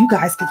page so you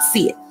guys can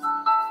see it.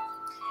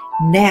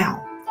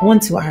 Now, on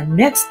to our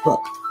next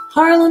book,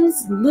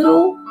 Harlem's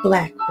Little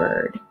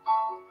Blackbird.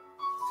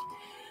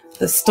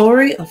 The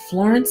Story of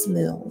Florence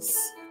Mills.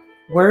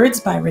 Words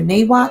by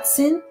Renee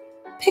Watson.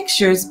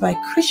 Pictures by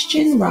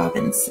Christian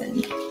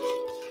Robinson.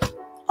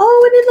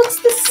 Oh, and it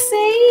looks the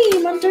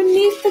same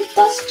underneath the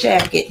dust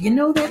jacket. You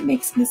know, that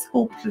makes Miss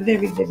Hope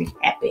very, very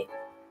happy.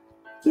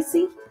 You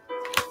see?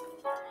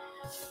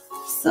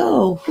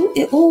 So,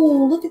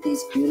 oh, look at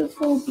these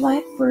beautiful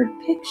blackbird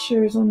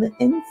pictures on the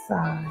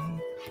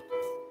inside.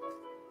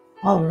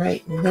 All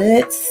right,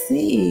 let's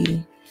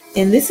see.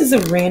 And this is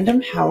a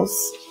Random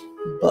House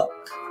book.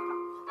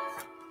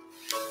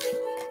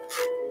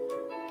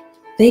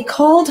 They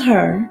called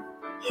her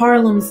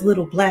Harlem's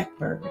Little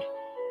Blackbird.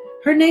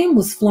 Her name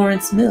was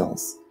Florence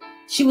Mills.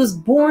 She was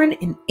born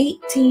in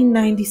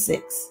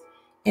 1896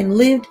 and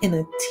lived in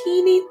a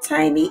teeny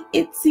tiny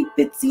itsy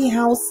bitsy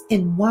house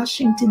in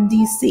Washington,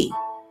 D.C.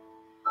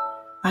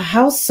 A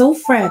house so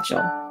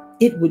fragile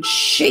it would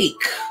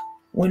shake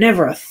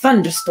whenever a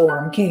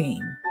thunderstorm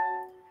came.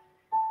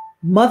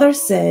 Mother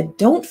said,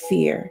 "Don't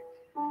fear,"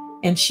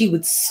 and she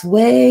would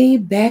sway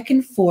back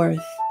and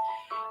forth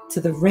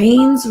to the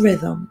rain's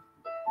rhythm,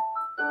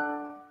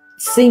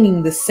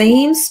 singing the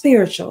same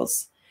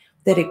spirituals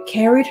that had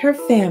carried her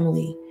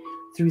family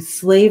through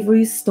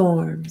slavery's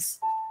storms.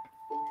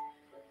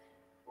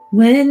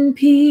 When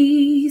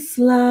peace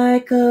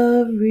like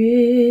a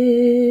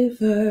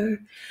river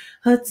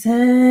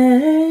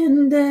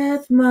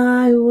attendeth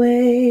my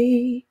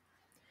way,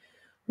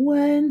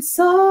 when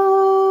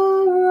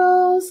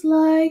sorrows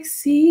like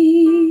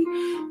sea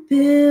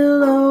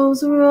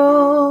billows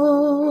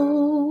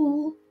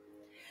roll,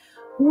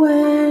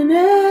 whenever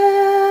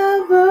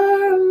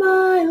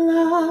my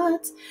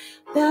lot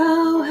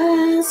thou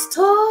hast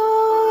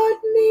taught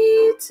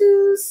me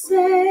to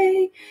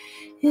say,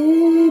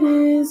 it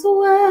is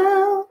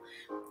well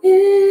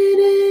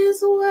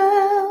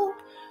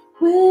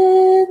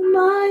with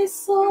my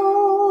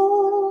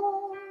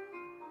soul.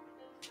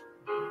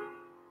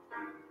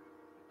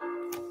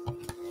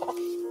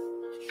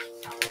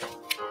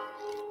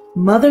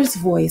 Mother's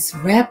voice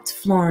wrapped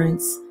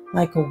Florence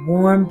like a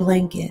warm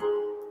blanket.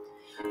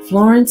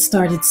 Florence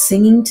started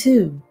singing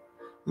too.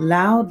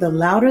 The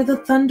louder the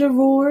thunder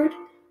roared,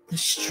 the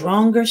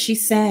stronger she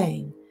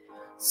sang.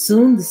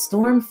 Soon the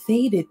storm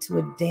faded to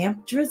a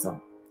damp drizzle.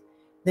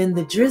 Then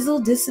the drizzle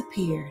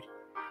disappeared.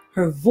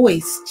 Her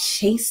voice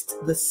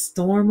chased the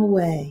storm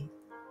away.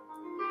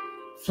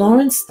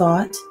 Florence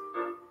thought,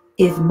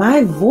 if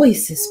my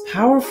voice is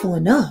powerful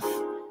enough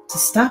to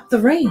stop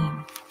the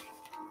rain,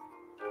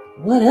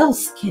 what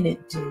else can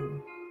it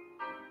do?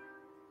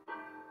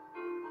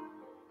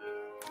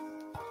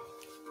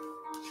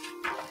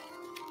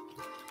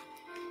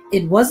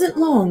 It wasn't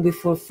long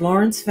before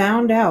Florence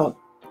found out.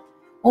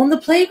 On the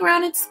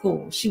playground at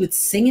school, she would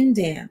sing and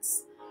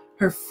dance.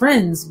 Her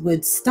friends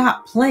would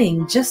stop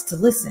playing just to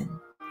listen.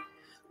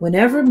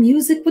 Whenever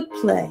music would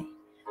play,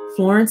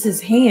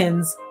 Florence's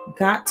hands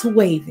got to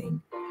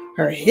waving,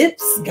 her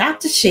hips got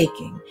to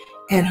shaking,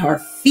 and her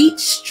feet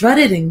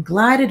strutted and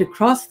glided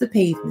across the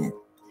pavement.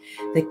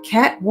 The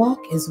catwalk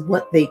is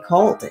what they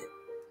called it.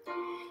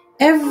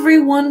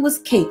 Everyone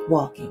was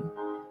cakewalking,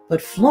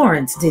 but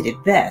Florence did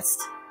it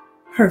best.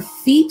 Her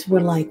feet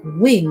were like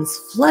wings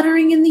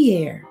fluttering in the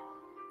air.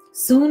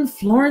 Soon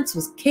Florence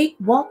was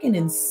cakewalking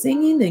and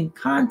singing in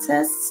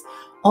contests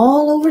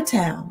all over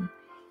town.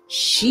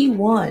 She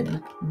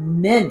won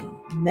many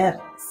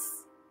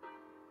medals.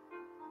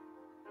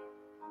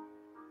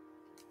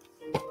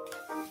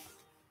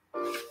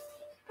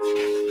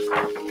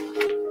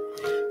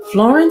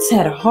 Florence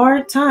had a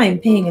hard time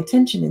paying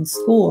attention in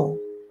school.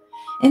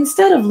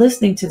 Instead of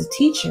listening to the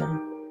teacher,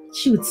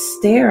 she would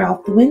stare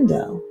out the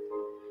window.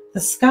 The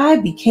sky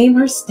became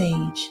her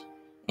stage,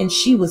 and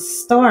she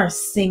was star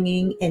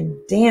singing and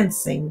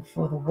dancing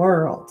for the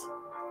world.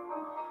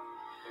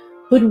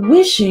 But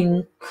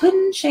wishing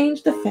couldn't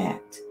change the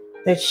fact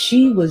that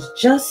she was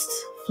just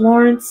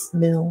Florence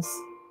Mills,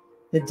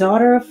 the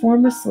daughter of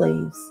former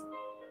slaves,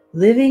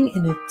 living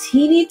in a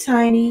teeny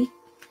tiny,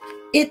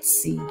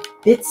 itsy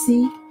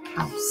bitsy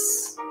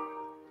house.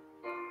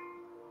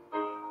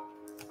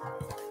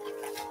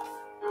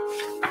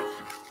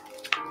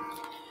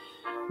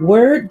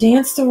 Word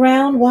danced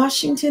around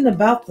Washington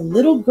about the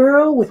little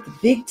girl with the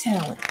big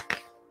talent.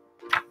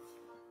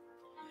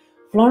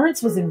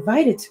 Florence was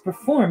invited to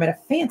perform at a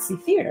fancy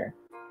theater.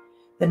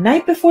 The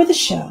night before the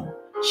show,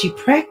 she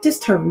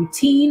practiced her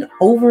routine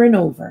over and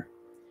over.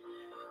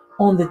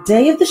 On the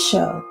day of the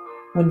show,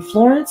 when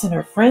Florence and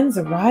her friends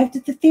arrived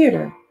at the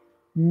theater,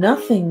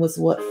 nothing was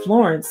what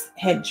Florence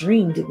had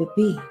dreamed it would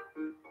be.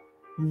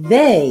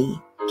 "They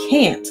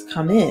can't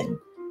come in,"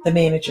 the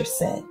manager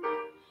said.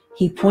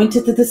 He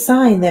pointed to the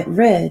sign that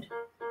read,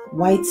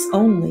 "Whites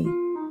only,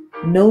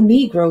 no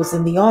Negroes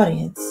in the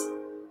audience."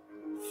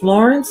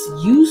 Florence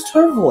used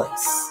her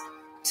voice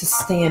to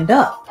stand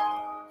up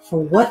for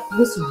what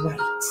was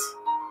right.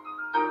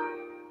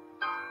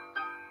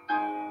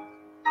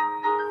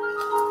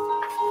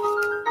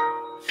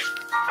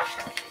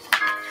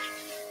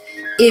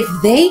 "If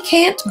they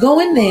can't go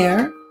in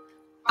there,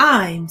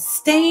 I'm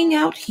staying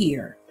out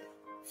here,"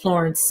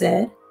 Florence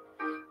said.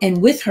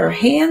 And with her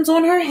hands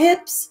on her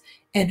hips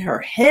and her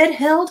head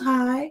held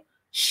high,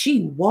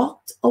 she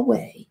walked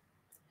away.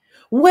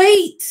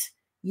 "Wait!"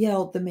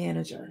 yelled the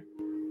manager.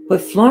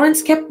 But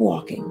Florence kept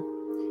walking.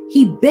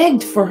 He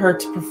begged for her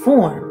to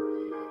perform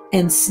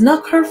and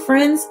snuck her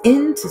friends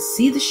in to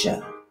see the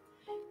show.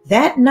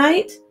 That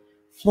night,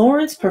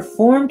 Florence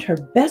performed her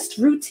best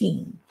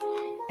routine.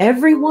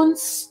 Everyone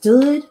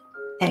stood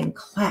and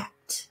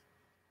clapped.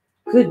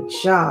 "Good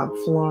job,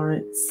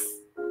 Florence."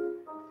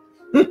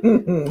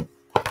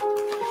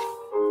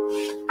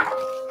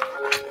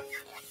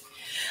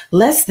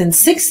 Less than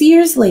 6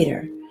 years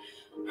later,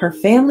 her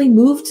family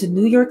moved to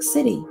New York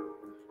City.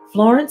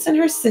 Florence and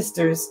her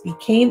sisters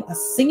became a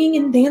singing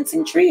and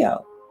dancing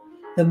trio,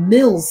 the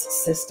Mills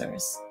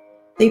Sisters.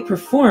 They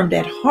performed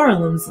at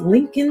Harlem's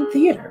Lincoln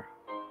Theater.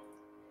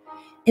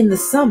 In the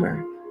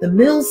summer, the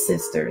Mills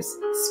Sisters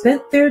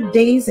spent their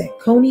days at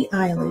Coney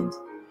Island.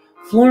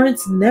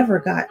 Florence never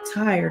got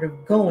tired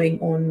of going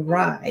on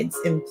rides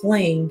and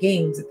playing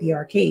games at the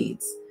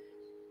arcades.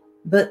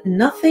 But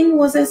nothing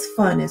was as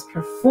fun as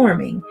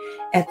performing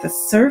at the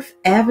Surf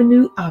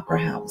Avenue Opera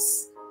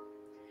House.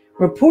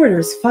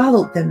 Reporters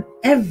followed them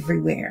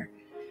everywhere,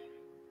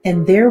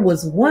 and there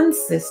was one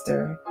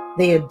sister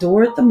they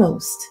adored the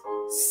most,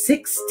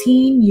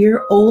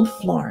 16-year-old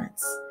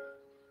Florence.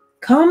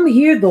 "Come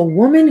hear the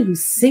woman who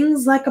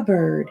sings like a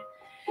bird.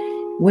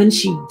 When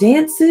she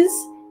dances,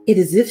 it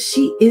is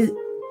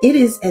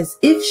as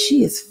if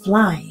she is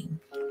flying."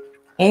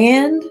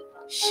 And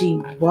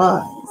she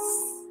was.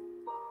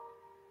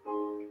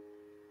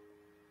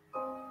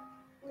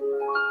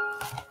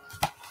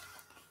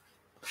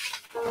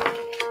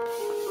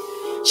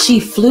 She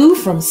flew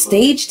from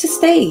stage to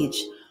stage,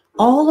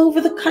 all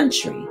over the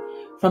country,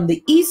 from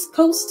the East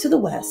Coast to the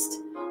West,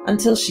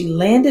 until she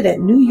landed at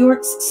New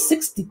York's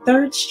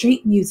 63rd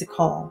Street Music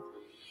Hall.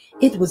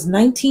 It was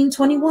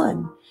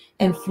 1921,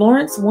 and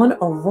Florence won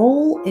a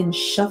role in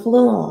Shuffle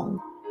Along.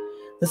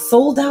 The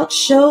sold-out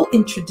show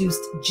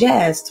introduced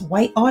jazz to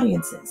white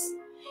audiences.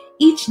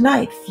 Each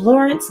night,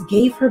 Florence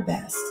gave her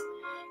best.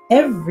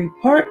 Every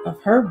part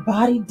of her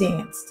body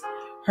danced.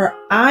 Her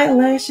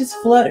eyelashes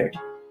fluttered.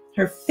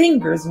 Her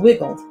fingers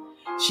wiggled.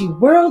 She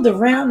whirled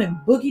around and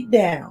boogied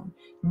down.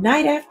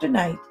 Night after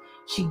night,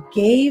 she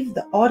gave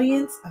the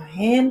audience a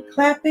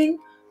hand-clapping,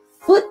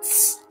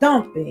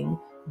 foot-stomping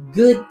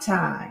good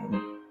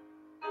time.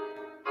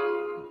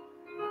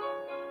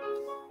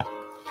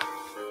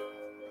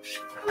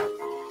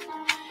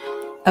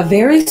 A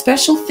very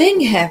special thing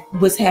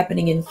was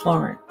happening in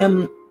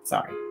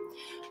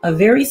A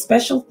very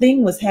special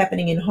thing was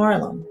happening in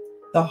Harlem,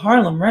 the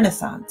Harlem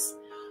Renaissance.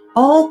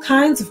 All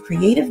kinds of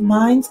creative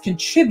minds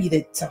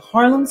contributed to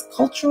Harlem's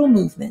cultural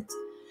movement.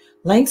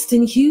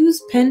 Langston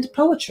Hughes penned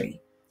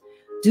poetry.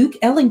 Duke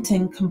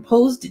Ellington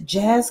composed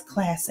jazz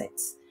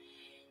classics.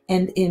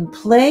 And in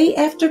play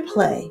after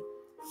play,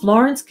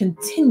 Florence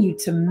continued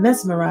to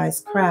mesmerize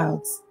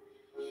crowds.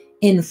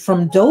 In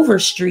From Dover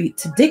Street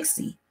to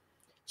Dixie,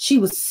 she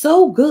was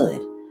so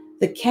good,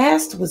 the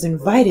cast was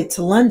invited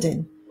to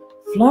London.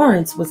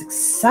 Florence was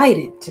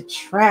excited to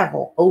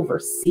travel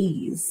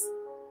overseas.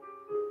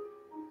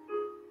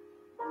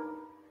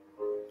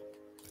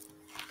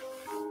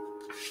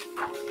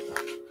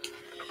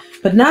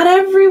 But not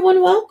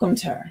everyone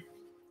welcomed her.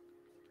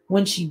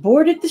 When she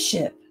boarded the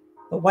ship,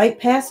 the white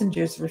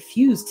passengers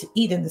refused to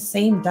eat in the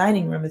same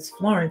dining room as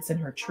Florence and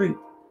her troupe.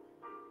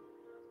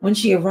 When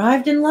she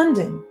arrived in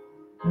London,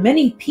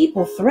 many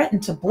people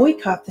threatened to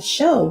boycott the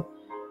show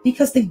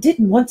because they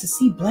didn't want to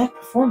see Black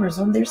performers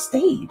on their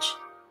stage.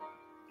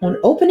 On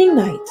opening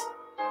night,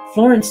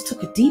 Florence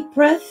took a deep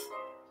breath,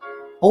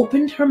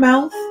 opened her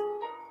mouth,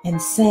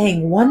 and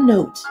sang one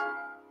note,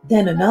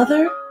 then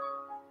another,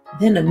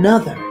 then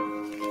another.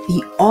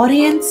 The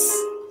audience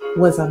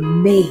was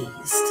amazed.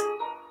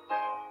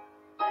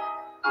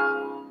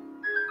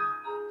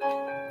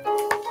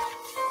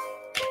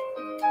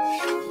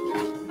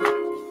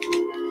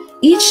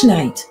 Each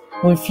night,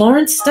 when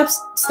Florence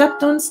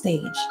stepped on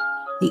stage,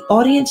 the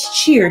audience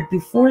cheered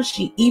before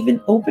she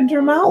even opened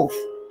her mouth.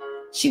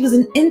 She was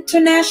an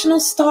international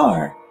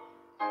star,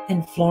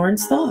 and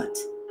Florence thought,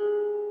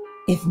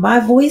 if my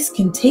voice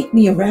can take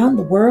me around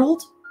the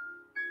world,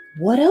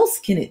 what else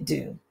can it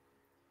do?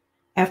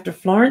 After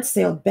Florence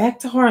sailed back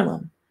to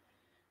Harlem,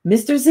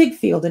 Mr.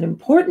 Ziegfeld, an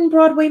important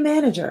Broadway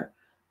manager,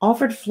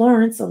 offered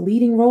Florence a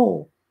leading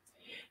role.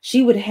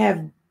 She would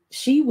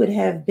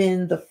have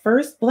been the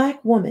first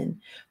Black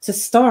woman to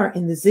star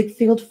in the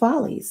Ziegfeld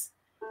Follies.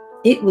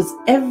 It was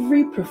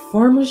every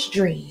performer's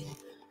dream.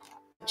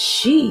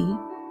 She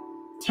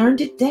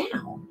turned it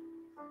down.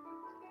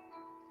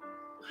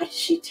 Why did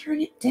she turn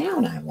it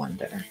down, I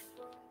wonder?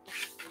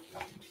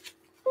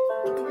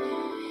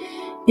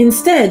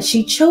 Instead,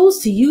 she chose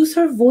to use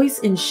her voice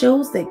in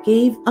shows that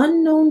gave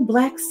unknown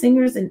Black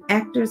singers and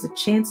actors a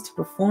chance to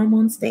perform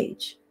on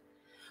stage.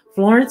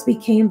 Florence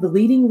became the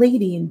leading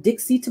lady in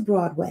Dixie to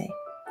Broadway.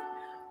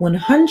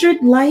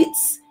 100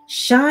 lights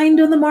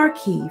shined on the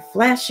marquee,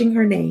 flashing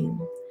her name.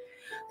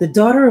 The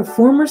daughter of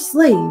former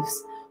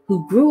slaves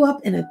who grew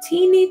up in a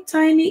teeny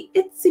tiny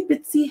itsy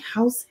bitsy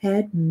house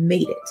had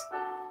made it.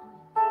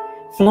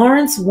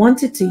 Florence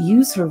wanted to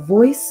use her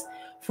voice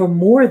for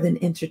more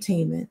than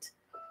entertainment.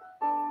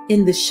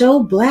 In the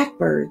show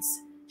Blackbirds,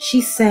 she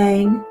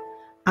sang,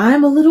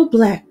 "I'm a little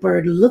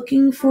blackbird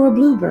looking for a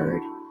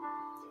bluebird."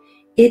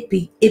 It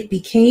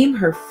became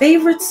her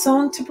favorite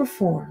song to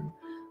perform,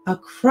 a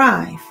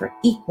cry for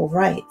equal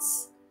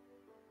rights.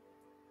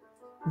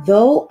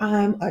 Though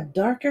I'm a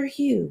darker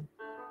hue,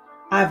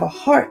 I've a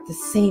heart the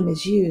same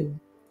as you.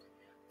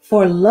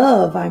 For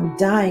love I'm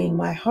dying,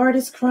 my heart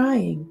is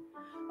crying.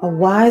 A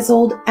wise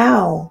old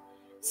owl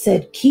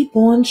said, keep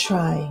on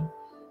trying.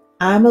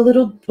 I'm a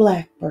little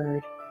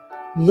blackbird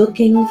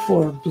looking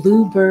for a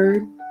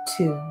bluebird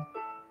too.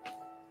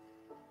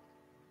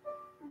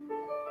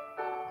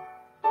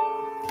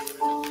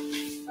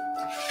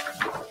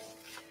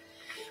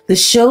 The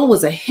show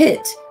was such a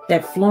hit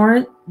that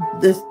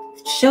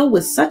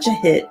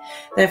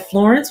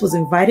Florence was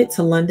invited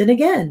to London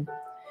again.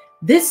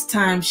 This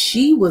time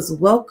she was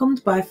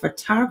welcomed by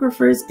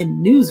photographers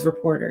and news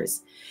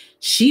reporters.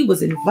 She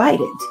was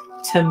invited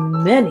to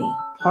many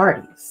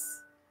parties.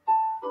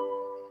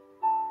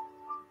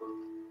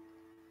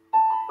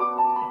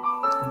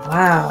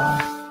 Wow.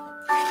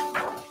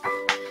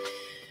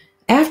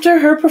 After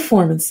her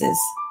performances,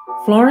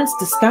 Florence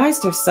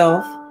disguised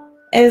herself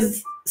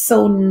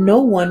so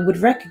no one would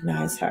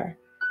recognize her.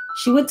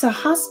 She went to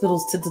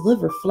hospitals to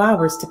deliver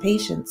flowers to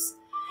patients,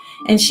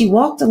 and she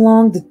walked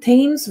along the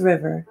Thames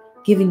River,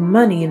 giving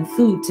money and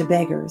food to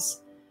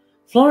beggars.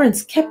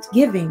 Florence kept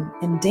giving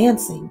and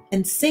dancing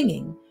and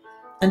singing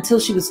until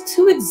she was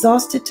too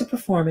exhausted to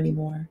perform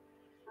anymore.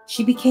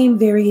 She became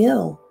very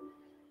ill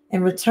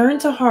and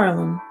returned to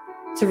Harlem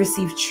to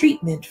receive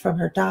treatment from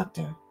her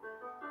doctor.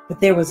 But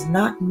there was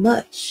not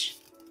much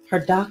her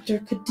doctor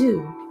could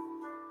do.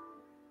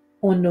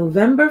 On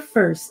November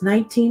 1st,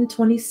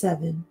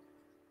 1927,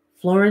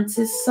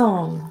 Florence's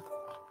song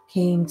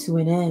came to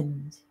an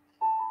end.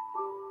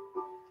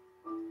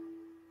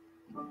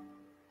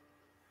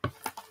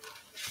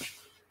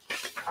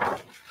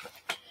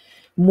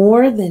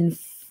 More than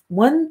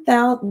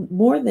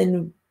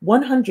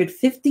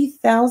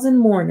 150,000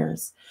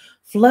 mourners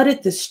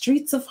flooded the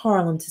streets of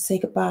Harlem to say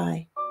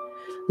goodbye.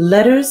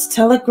 Letters,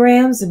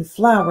 telegrams, and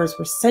flowers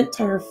were sent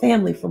to her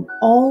family from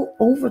all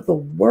over the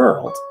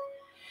world.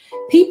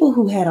 People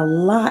who had a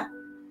lot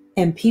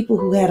and people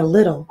who had a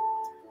little,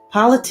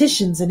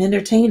 politicians and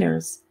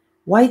entertainers,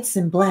 whites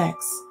and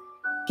blacks,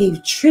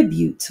 gave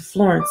tribute to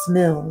Florence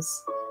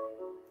Mills.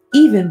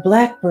 Even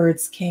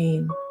blackbirds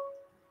came.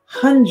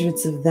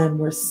 Hundreds of them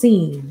were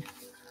seen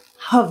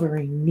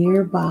hovering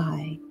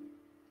nearby.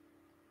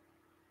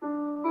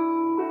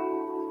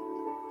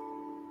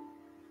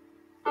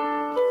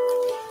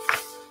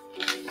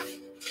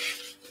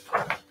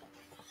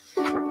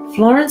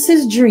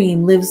 Florence's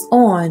dream lives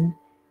on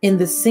in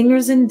the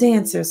singers and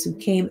dancers who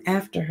came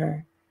after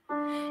her.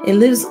 It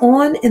lives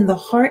on in the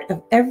heart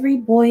of every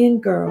boy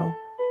and girl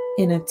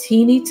in a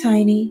teeny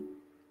tiny,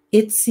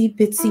 itsy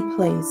bitsy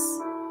place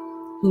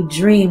who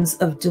dreams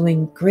of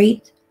doing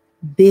great,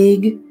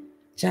 big,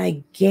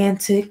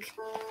 gigantic,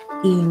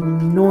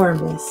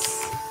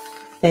 enormous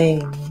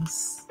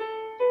things.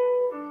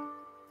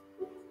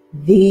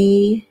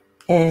 The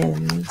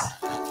end.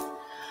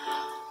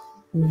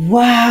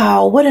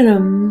 Wow, what an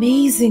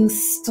amazing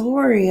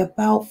story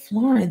about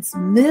Florence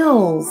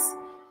Mills,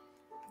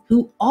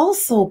 who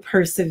also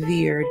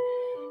persevered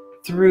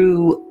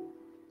through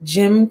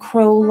Jim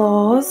Crow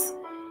laws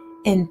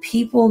and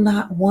people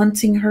not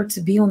wanting her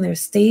to be on their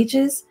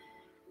stages.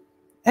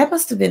 That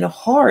must have been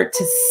hard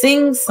to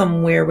sing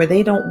somewhere where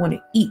they don't want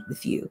to eat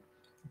with you.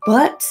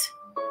 But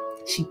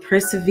she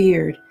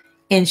persevered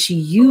and she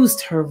used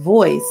her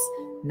voice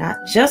not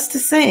just to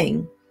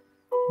sing,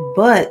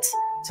 but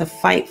to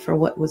fight for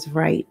what was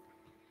right.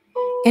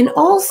 And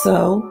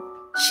also,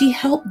 she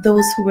helped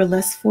those who were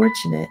less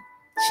fortunate.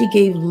 She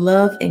gave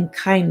love and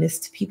kindness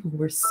to people who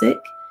were sick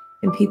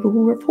and people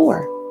who were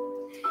poor.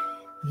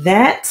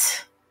 That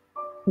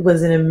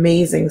was an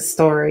amazing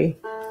story.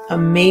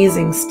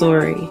 Amazing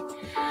story.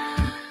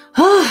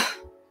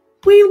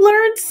 We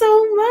learned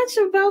so much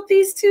about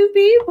these two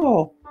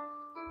people.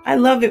 I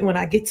love it when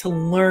I get to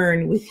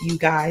learn with you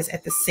guys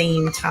at the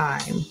same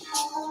time.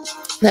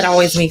 That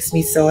always makes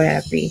me so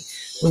happy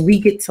when we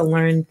get to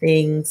learn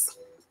things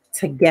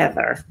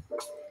together.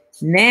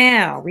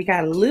 Now we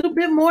got a little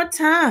bit more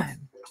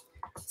time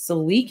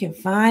so we can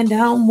find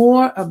out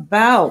more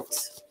about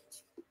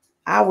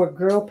our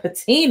girl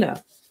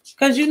Patina.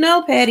 Because you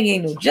know Patty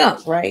ain't no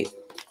junk, right?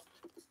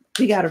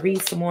 We got to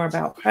read some more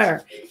about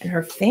her and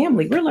her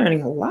family. We're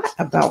learning a lot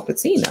about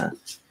Patina.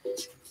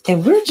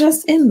 And we're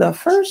just in the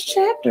first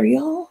chapter,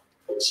 y'all.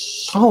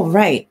 All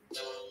right.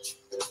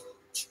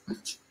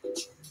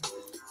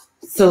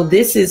 So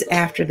this is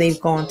after they've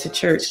gone to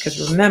church.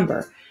 Because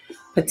remember,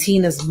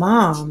 Patina's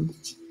mom,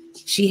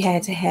 she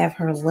had to have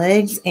her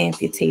legs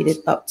amputated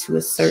up to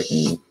a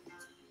certain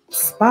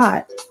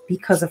spot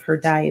because of her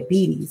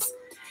diabetes.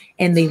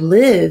 And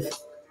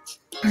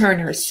her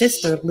and her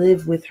sister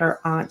live with her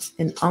aunt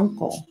and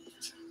uncle.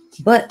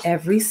 But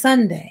every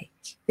Sunday,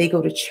 they go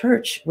to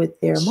church with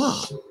their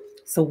mom.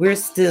 So we're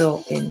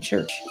still in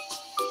church.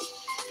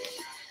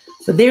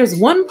 But there's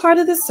one part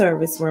of the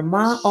service where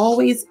Ma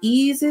always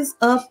eases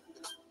up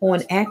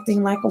on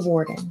acting like a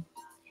warden.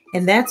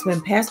 And that's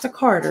when Pastor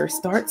Carter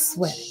starts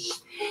sweating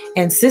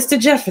and Sister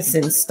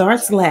Jefferson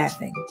starts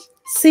laughing.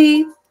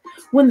 See,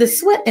 when the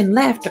sweat and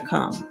laughter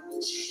come,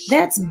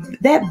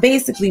 that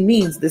basically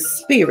means the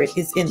spirit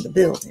is in the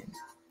building.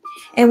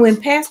 And when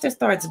Pastor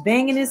starts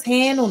banging his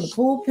hand on the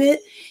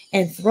pulpit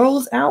and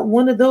throws out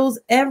one of those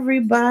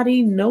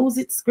everybody knows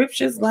it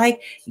scriptures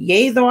like,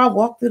 yea, though I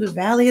walk through the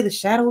valley of the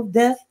shadow of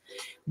death,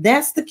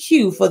 that's the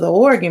cue for the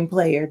organ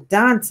player,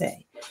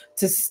 Dante,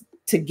 to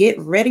get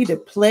ready to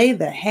play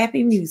the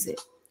happy music.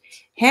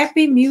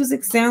 Happy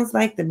music sounds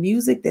like the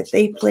music that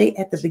they play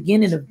at the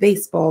beginning of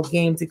baseball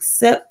games,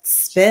 except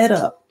sped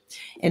up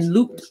and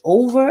looped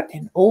over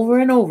and over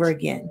and over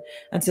again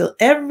until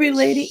every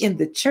lady in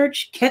the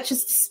church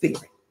catches the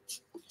spirit.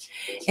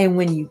 And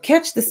when you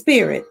catch the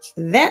spirit,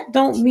 that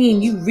don't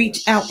mean you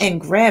reach out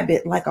and grab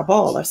it like a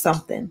ball or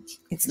something.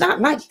 It's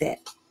not like that.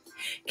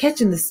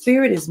 Catching the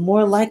spirit is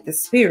more like the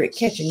spirit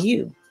catching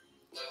you.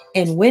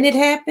 And when it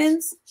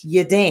happens,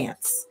 you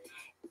dance.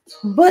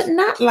 But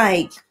not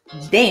like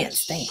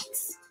dance.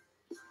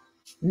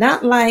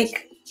 Not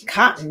like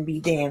Cotton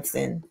be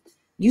dancing.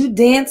 You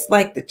dance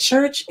like the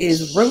church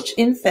is roach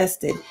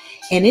infested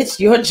and it's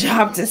your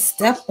job to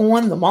step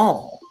on them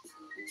all.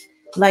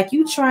 Like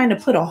you trying to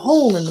put a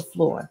hole in the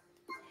floor.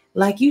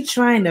 Like you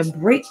trying to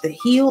break the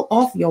heel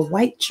off your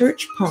white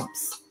church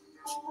pumps.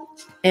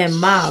 And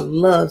Ma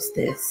loves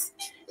this.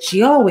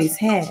 She always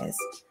has.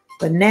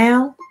 But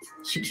now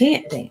she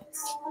can't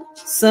dance.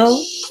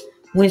 So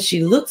when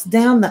she looks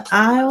down the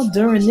aisle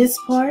during this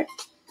part,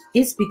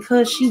 it's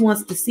because she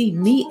wants to see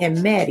me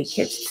and Maddie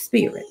catch the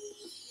spirit.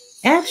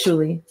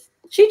 Actually,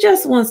 she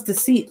just wants to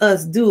see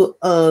us do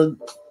a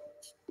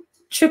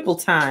triple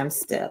time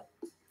step.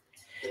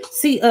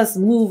 See us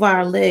move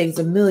our legs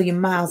 1,000,000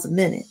 miles a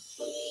minute.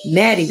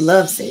 Maddie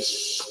loves it.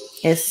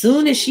 As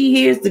soon as she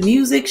hears the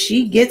music,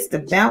 she gets to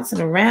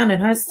bouncing around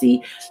in her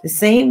seat the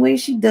same way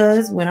she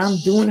does when I'm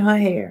doing her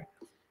hair.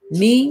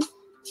 Me,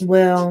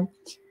 well,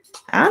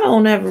 I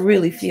don't ever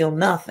really feel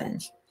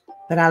nothing,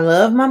 but I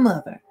love my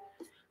mother.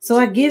 So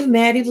I give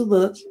Maddie the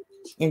look,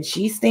 and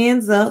she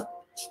stands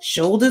up,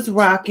 shoulders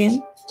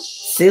rocking,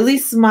 silly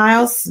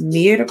smile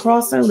smeared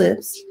across her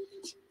lips,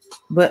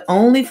 but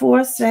only for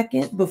a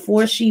second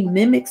before she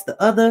mimics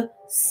the other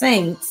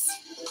saints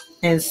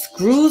and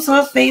screws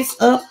her face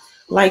up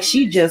like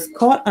she just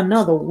caught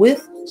another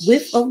whiff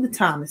of the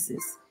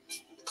Thomases.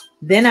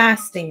 Then I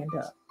stand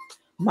up.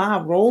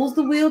 Ma rolls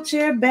the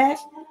wheelchair back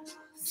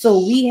so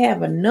we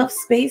have enough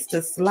space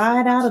to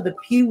slide out of the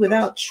pew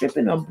without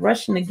tripping or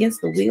brushing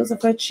against the wheels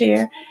of her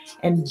chair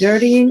and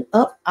dirtying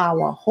up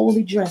our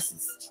holy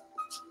dresses.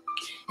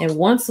 And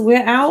once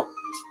we're out,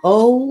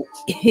 oh,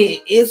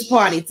 it's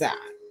party time.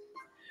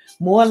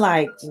 More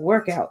like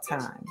workout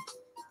time.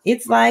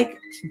 It's like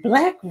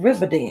Black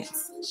River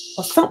Dance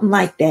or something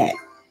like that.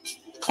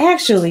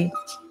 Actually,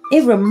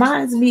 it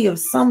reminds me of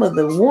some of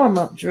the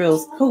warm-up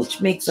drills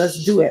Coach makes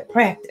us do at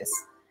practice.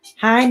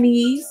 High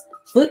knees,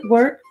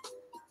 footwork,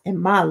 and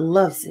Ma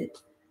loves it.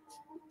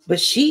 But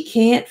she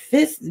can't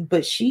fist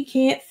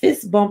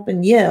bump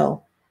and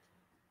yell,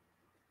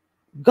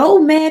 "Go,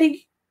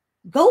 Maddie!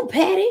 Go,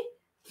 Patty!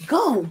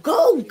 Go,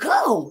 go,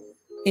 go!"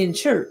 in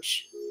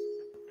church.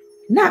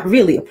 Not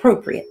really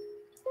appropriate.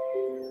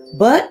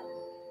 But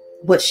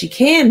what she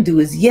can do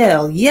is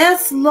yell,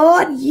 "Yes,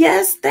 Lord,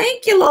 yes,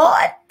 thank you,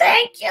 Lord,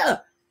 thank you."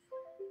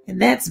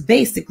 And that's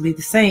basically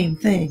the same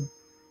thing.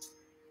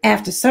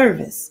 After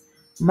service,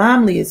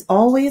 Momly is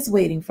always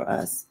waiting for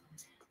us.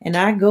 And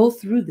I go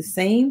through the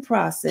same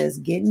process,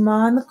 getting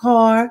Ma in the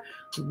car,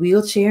 the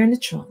wheelchair in the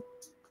trunk.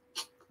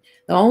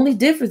 The only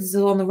difference is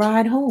on the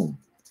ride home.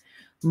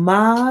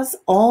 Ma's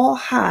all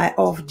high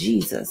off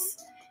Jesus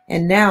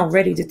and now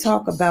ready to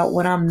talk about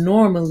what I'm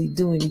normally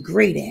doing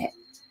great at,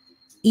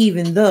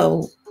 even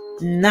though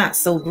not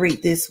so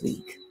great this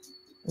week,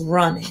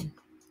 running.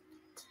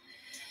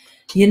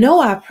 You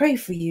know, I pray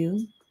for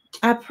you.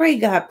 I pray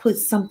God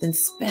puts something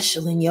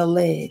special in your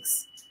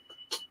legs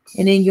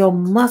and in your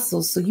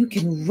muscles so you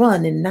can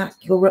run and not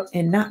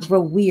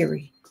grow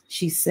weary,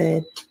 she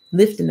said,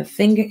 lifting a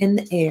finger in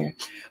the air,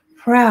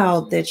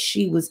 proud that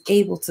she was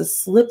able to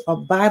slip a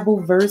Bible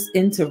verse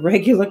into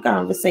regular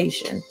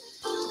conversation,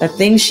 a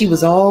thing she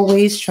was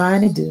always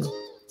trying to do.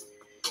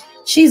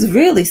 She's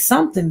really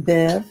something,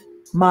 Bev,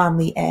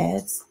 Momly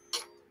adds.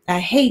 I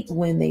hate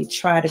when they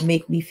try to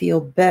make me feel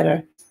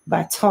better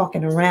by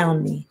talking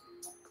around me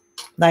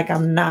like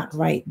I'm not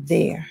right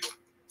there.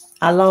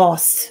 I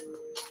lost.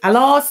 I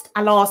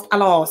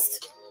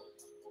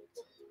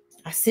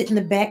sit in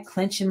the back,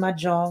 clenching my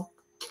jaw.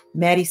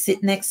 Maddie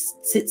sits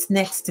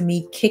next to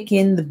me,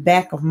 kicking the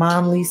back of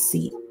Momly's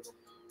seat.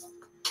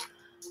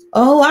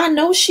 Oh, I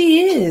know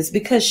she is,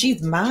 because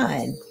she's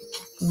mine.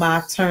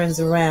 Ma turns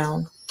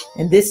around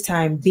and this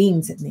time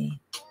beams at me.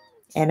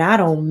 And I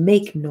don't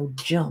make no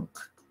junk.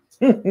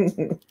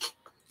 To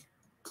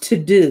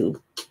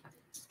do,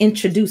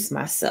 introduce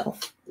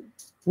myself,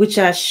 which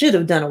I should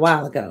have done a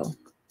while ago.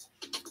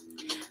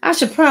 I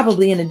should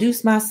probably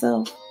introduce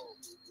myself.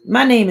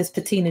 My name is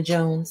Patina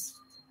Jones,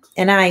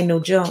 and I ain't no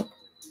junk.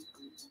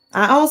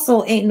 I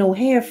also ain't no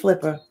hair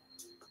flipper.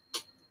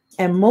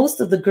 And most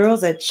of the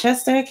girls at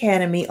Chester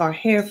Academy are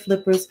hair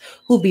flippers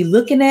who be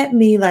looking at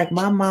me like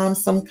my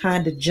mom's some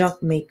kind of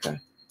junk maker.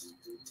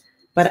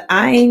 But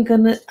ain't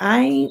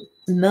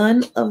none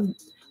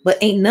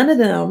of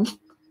them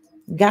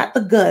got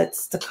the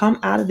guts to come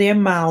out of their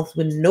mouths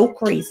with no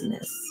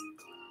craziness.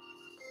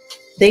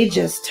 They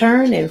just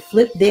turn and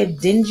flip their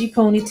dingy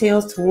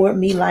ponytails toward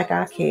me like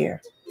I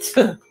care.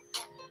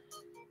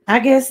 I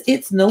guess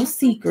it's no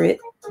secret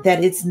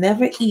that it's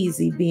never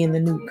easy being the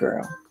new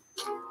girl.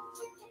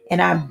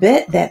 And I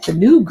bet that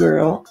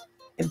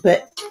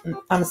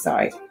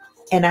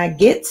and I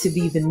get to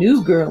be the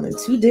new girl in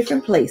two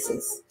different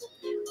places,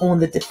 on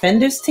the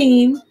Defenders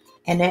team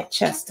and at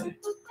Chester.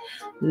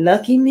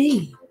 Lucky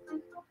me.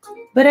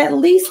 But at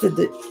least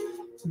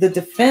the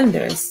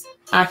Defenders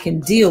I can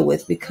deal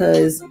with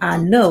because I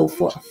know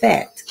for a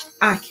fact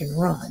I can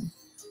run.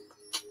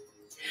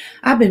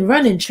 I've been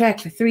running track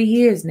for 3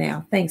 years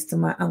now, thanks to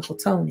my Uncle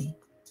Tony.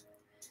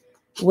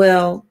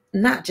 Well,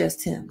 not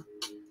just him.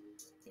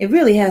 It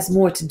really has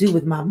more to do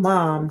with my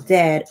mom,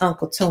 dad,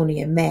 Uncle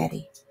Tony, and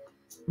Maddie.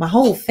 My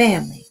whole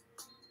family.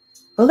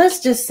 But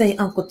let's just say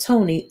Uncle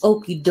Tony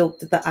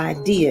okey-doked the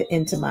idea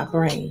into my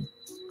brain.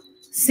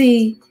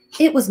 See,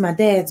 it was my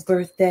dad's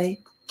birthday,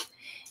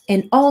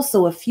 and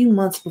also a few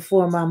months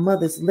before my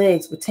mother's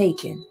legs were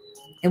taken,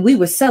 and we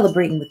were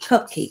celebrating the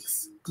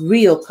cupcakes,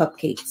 real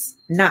cupcakes,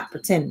 not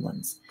pretend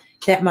ones,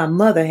 that my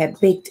mother had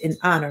baked in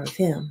honor of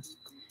him.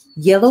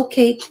 Yellow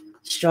cake,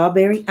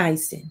 strawberry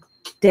icing,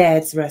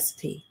 Dad's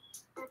recipe.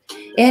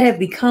 It had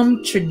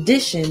become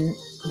tradition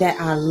that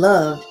I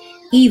loved,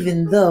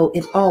 even though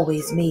it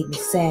always made me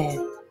sad.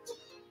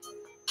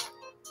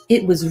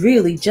 It was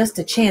really just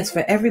a chance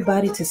for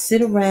everybody to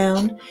sit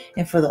around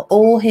and for the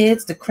old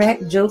heads to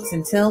crack jokes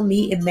and tell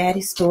me and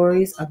Maddie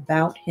stories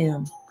about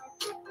him.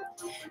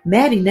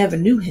 Maddie never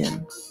knew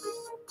him,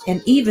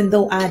 and even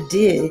though I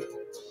did,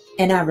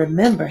 and I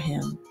remember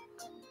him,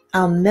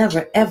 I'll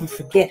never ever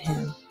forget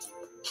him.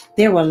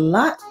 There were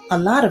a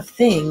lot of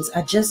things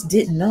I just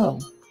didn't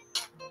know,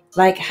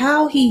 like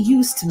how he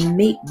used to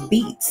make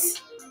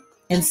beats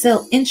and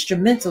sell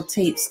instrumental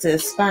tapes to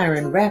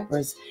aspiring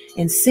rappers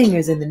and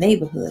singers in the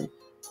neighborhood,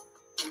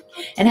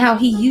 and how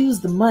he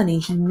used the money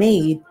he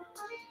made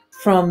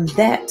from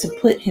that to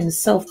put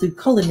himself through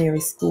culinary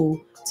school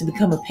to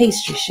become a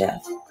pastry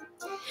chef,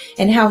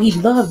 and how he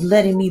loved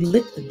letting me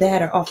lick the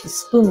batter off the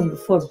spoon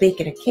before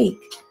baking a cake,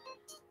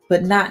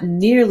 but not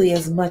nearly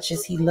as much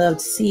as he loved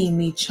seeing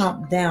me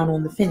chomp down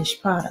on the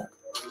finished product.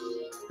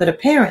 But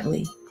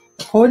apparently,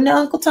 according to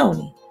Uncle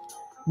Tony,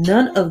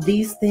 none of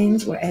these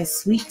things were as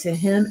sweet to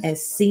him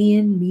as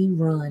seeing me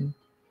run.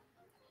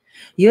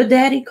 "Your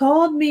daddy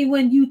called me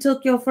when you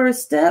took your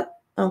first step,"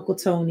 Uncle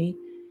Tony,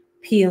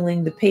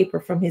 peeling the paper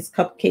from his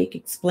cupcake,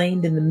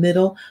 explained in the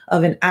middle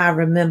of an I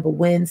Remember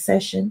When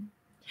session.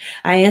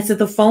 "I answered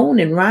the phone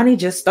and Ronnie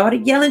just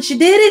started yelling, 'She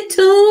did it,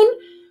 Toon!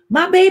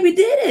 My baby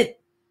did it!'"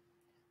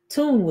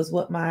 Toon was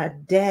what my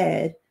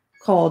dad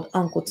called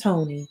Uncle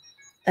Tony,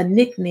 a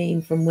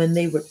nickname from when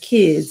they were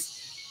kids,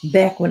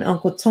 back when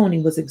Uncle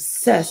Tony was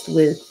obsessed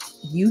with,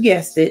 you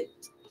guessed it,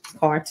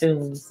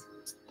 cartoons.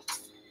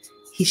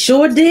 "He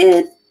sure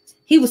did.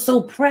 He was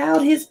so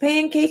proud his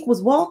pancake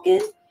was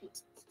walking,"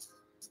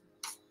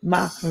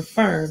 Ma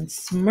confirmed,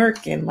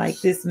 smirking like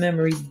this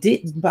memory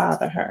didn't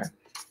bother her,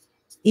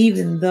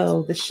 even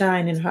though the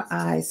shine in her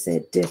eyes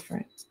said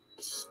different.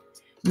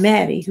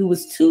 Maddie, who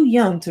was too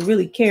young to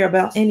really care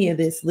about any of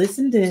this,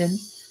 listened in,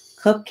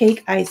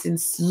 cupcake icing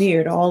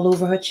smeared all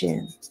over her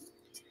chin.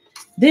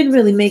 Didn't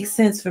really make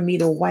sense for me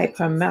to wipe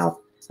her mouth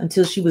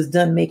until she was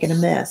done making a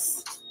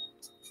mess.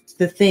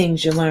 The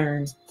things you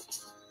learn.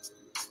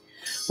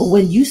 "But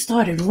when you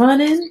started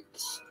running,"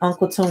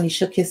 Uncle Tony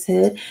shook his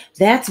head,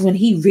 "that's when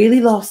he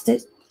really lost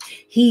it.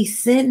 He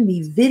sent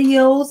me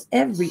videos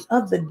every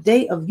other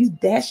day of you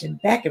dashing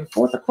back and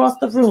forth across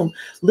the room,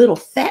 little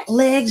fat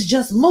legs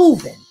just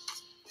moving.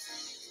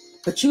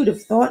 But you'd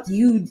have thought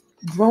you'd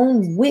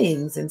grown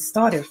wings and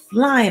started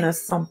flying or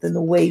something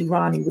the way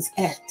Ronnie was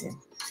acting."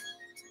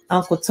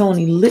 Uncle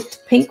Tony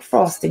licked pink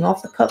frosting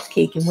off the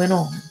cupcake and went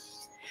on.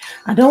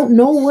 "I don't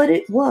know what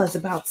it was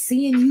about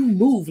seeing you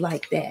move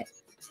like that,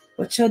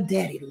 but your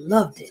daddy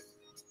loved it.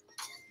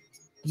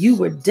 You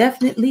were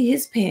definitely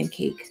his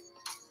pancake,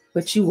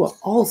 but you were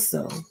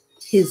also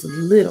his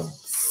little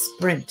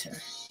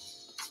sprinter."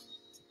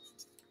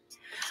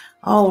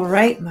 All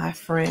right, my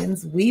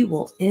friends, we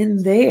will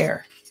end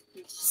there.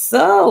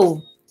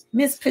 So,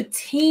 Miss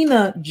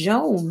Patina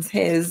Jones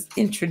has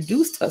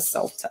introduced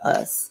herself to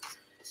us,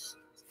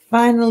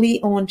 finally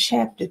on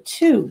chapter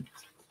 2.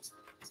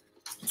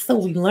 So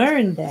we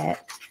learned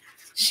that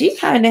she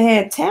kind of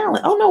had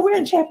talent. Oh no, we're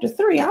in chapter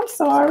 3. I'm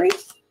sorry.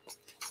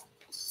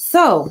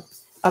 So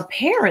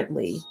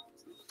apparently,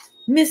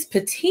 Miss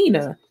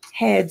Patina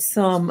had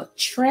some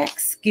track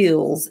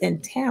skills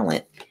and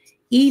talent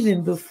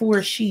even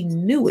before she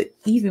knew it,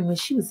 even when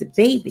she was a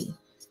baby.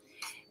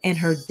 And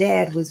her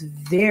dad was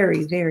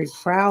very, very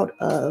proud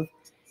of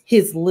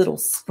his little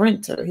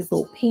sprinter, his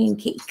little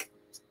pancake.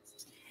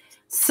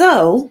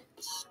 So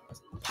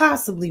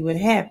possibly what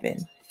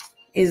happened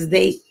is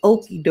they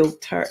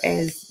okey-doked her,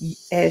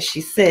 as she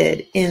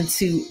said,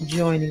 into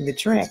joining the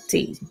track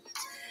team.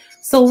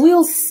 So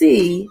we'll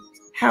see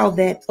how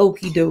that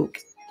okey-doke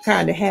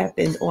kind of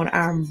happened on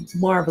our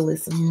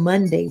Marvelous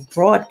Monday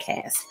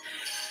broadcast.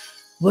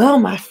 Well,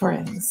 my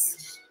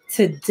friends,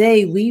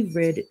 today we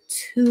read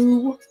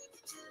 2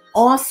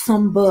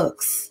 awesome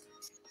books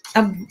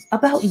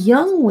about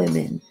young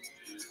women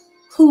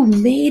who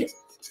made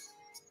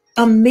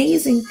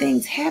amazing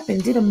things happen,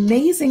 did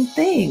amazing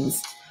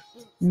things.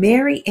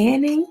 Mary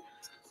Anning,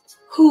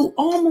 who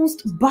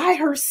almost by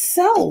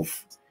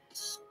herself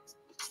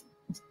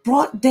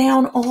brought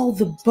down all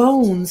the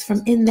bones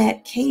from in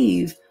that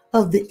cave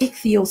of the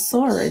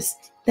Ichthyosaurus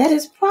that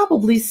is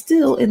probably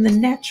still in the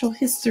Natural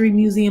History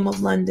Museum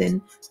of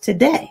London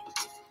today.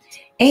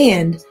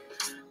 And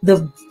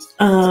the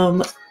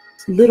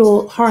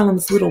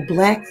Harlem's Little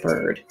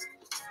Blackbird,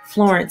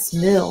 Florence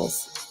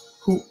Mills,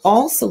 who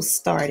also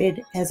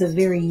started as a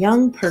very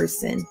young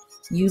person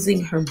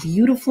using her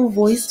beautiful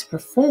voice to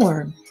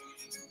perform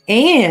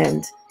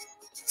and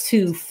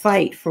to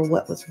fight for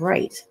what was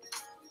right.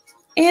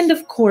 And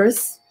of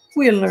course,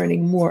 we're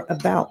learning more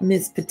about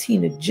Miss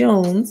Patina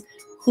Jones,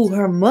 who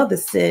her mother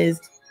says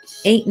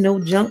ain't no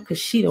junk because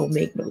she don't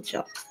make no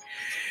junk.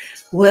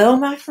 Well,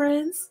 my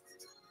friends,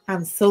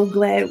 I'm so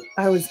glad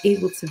I was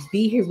able to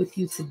be here with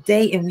you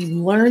today, and we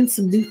learned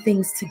some new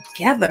things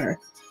together.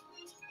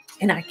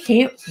 And I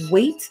can't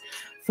wait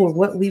for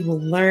what we will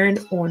learn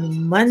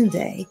on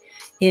Monday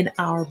in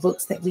our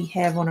books that we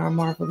have on our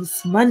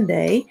Marvelous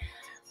Monday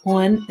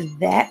on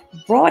that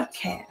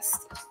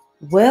broadcast.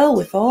 Well,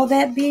 with all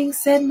that being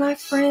said, my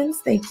friends,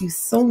 thank you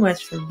so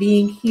much for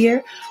being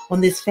here on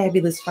this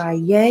fabulous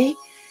FRI-YAY.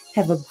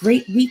 Have a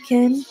great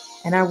weekend,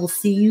 and I will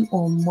see you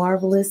on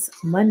Marvelous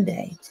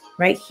Monday,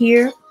 right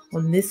here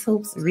on Miss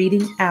Hope's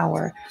Reading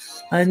Hour.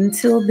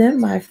 Until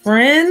then, my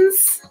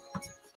friends.